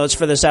on the show notes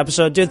for this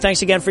episode. Dude,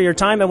 thanks again for your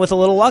time, and with a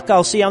little luck,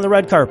 I'll see you on the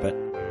red carpet.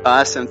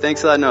 Awesome.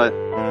 Thanks a lot, Noah.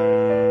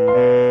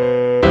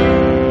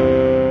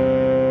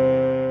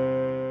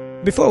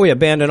 Before we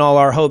abandon all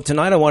our hope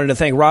tonight, I wanted to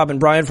thank Rob and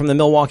Brian from the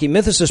Milwaukee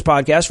Mythicist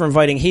podcast for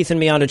inviting Heath and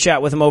me on to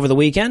chat with them over the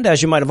weekend.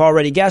 As you might have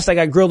already guessed, I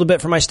got grilled a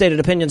bit for my stated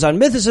opinions on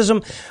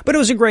mythicism, but it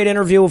was a great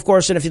interview, of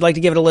course, and if you'd like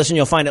to give it a listen,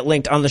 you'll find it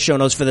linked on the show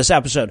notes for this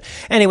episode.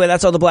 Anyway,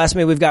 that's all the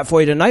blasphemy we've got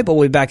for you tonight, but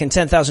we'll be back in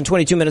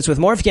 10,022 minutes with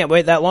more. If you can't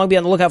wait that long, be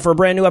on the lookout for a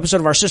brand new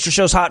episode of our sister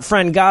show's Hot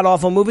Friend God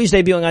Awful Movies,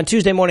 debuting on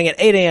Tuesday morning at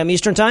 8 a.m.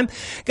 Eastern Time.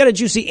 Got a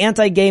juicy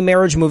anti-gay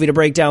marriage movie to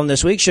break down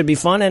this week. Should be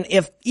fun, and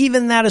if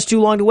even that is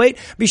too long to wait,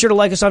 be sure to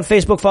like us on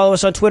Facebook, follow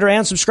us on Twitter,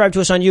 and subscribe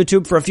to us on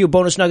YouTube for a few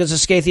bonus nuggets of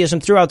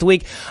scatheism throughout the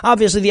week.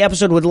 Obviously, the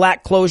episode would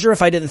lack closure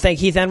if I didn't thank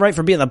Heath Enright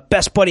for being the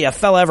best buddy a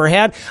fella ever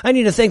had. I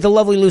need to thank the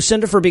lovely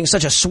Lucinda for being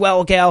such a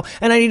swell gal,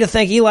 and I need to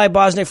thank Eli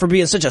Bosnick for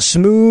being such a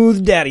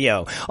smooth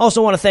daddy-o.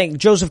 Also want to thank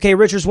Joseph K.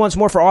 Richards once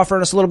more for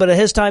offering us a little bit of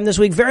his time this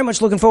week. Very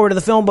much looking forward to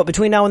the film, but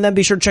between now and then,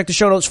 be sure to check the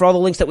show notes for all the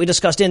links that we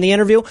discussed in the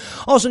interview.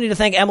 Also need to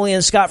thank Emily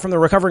and Scott from the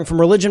Recovering from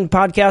Religion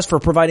podcast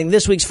for providing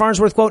this week's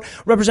Farnsworth quote,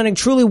 representing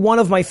truly one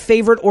of my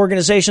favorite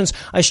organizations.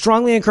 I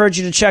strongly encourage encourage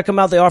you to check them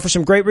out. They offer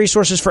some great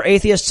resources for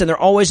atheists, and they're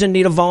always in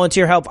need of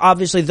volunteer help.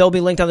 Obviously, they'll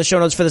be linked on the show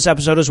notes for this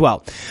episode as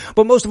well.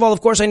 But most of all,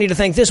 of course, I need to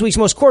thank this week's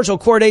most cordial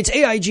core dates: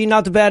 AIG,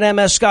 Not the Bad,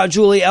 MS, Scott,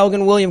 Julie,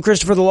 Elgin, William,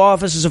 Christopher, the law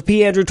offices of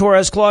P. Andrew,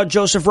 Torres, Claude,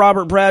 Joseph,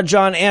 Robert, Brad,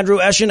 John, Andrew,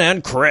 Eshin,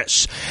 and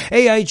Chris.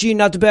 AIG,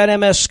 Not the Bad,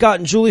 MS, Scott,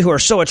 and Julie, who are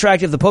so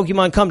attractive the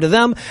Pokemon come to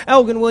them.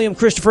 Elgin, William,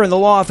 Christopher, and the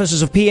law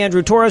offices of P.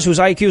 Andrew, Torres, whose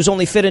IQs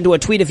only fit into a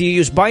tweet if you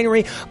use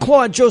binary.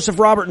 Claude, Joseph,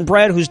 Robert, and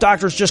Brad, whose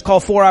doctors just call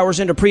 4 hours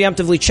in to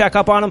preemptively check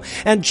up on them.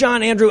 And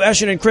John, Andrew,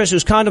 Eshin, and Chris,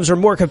 whose condoms are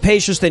more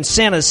capacious than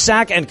Santa's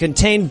sack and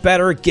contain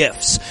better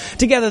gifts.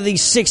 Together,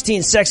 these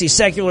 16 sexy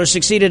seculars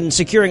succeeded in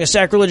securing a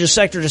sacrilegious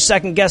sector to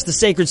second-guess the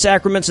sacred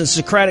sacraments and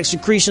Socratic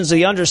secretions of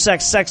the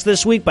undersexed sex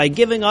this week by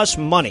giving us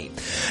money.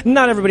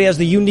 Not everybody has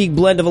the unique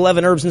blend of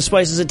 11 herbs and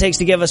spices it takes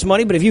to give us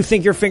money, but if you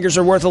think your fingers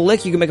are worth a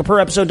lick, you can make a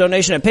per-episode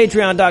donation at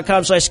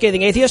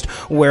patreon.com/ScathingAtheist,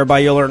 whereby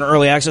you'll earn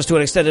early access to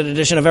an extended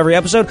edition of every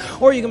episode,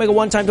 or you can make a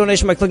one-time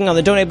donation by clicking on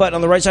the donate button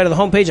on the right side of the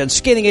homepage at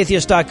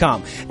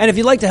ScathingAtheist.com. And if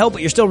you'd like to help,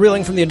 but you're still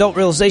reeling from the adult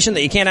realization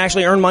that you can't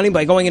actually earn money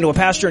by going into a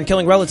pasture and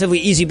killing relatively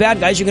easy bad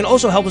guys, you can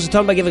also help us a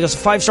ton by giving us a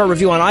 5-star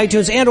review on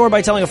iTunes and or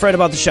by telling a friend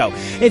about the show.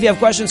 If you have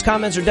questions,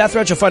 comments, or death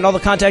threats, you'll find all the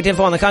contact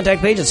info on the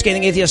contact page at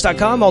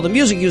ScathingAtheist.com. All the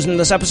music used in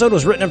this episode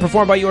was written and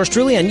performed by yours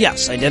truly, and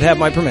yes, I did have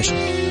my permission.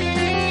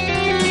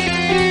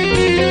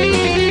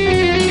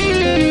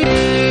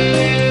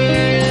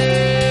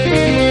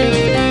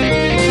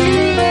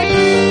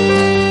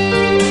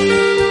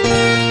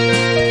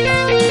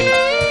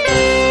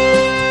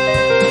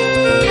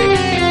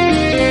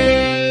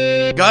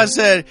 God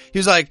said, he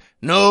was like,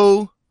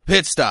 no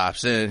pit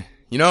stops. And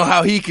you know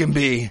how he can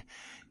be.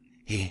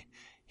 He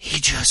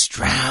just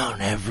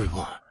drowned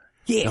everyone.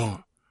 Yeah.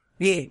 No.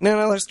 Yeah.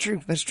 No, that's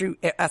true. That's true.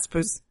 I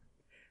suppose.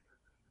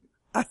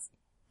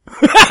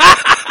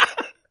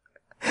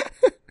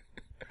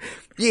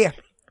 Yeah.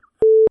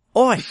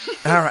 Oi.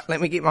 Alright,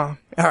 let me get my,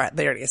 alright,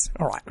 there it is.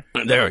 Alright.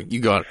 There, you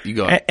got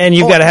it. And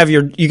you gotta have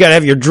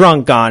your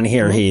drunk on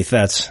here, Heath.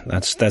 That's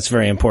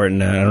very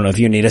important. I don't know if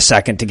you need a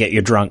second to get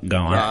your drunk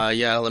going.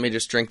 Yeah, let me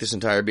just drink this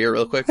entire beer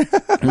real quick.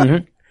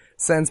 Mm-hmm.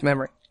 Sense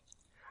memory.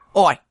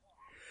 Oi,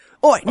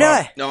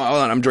 no. No,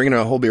 hold on. I'm drinking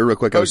a whole beer real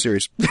quick. I was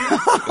serious.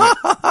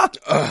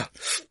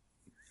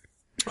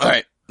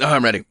 Alright.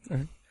 I'm ready.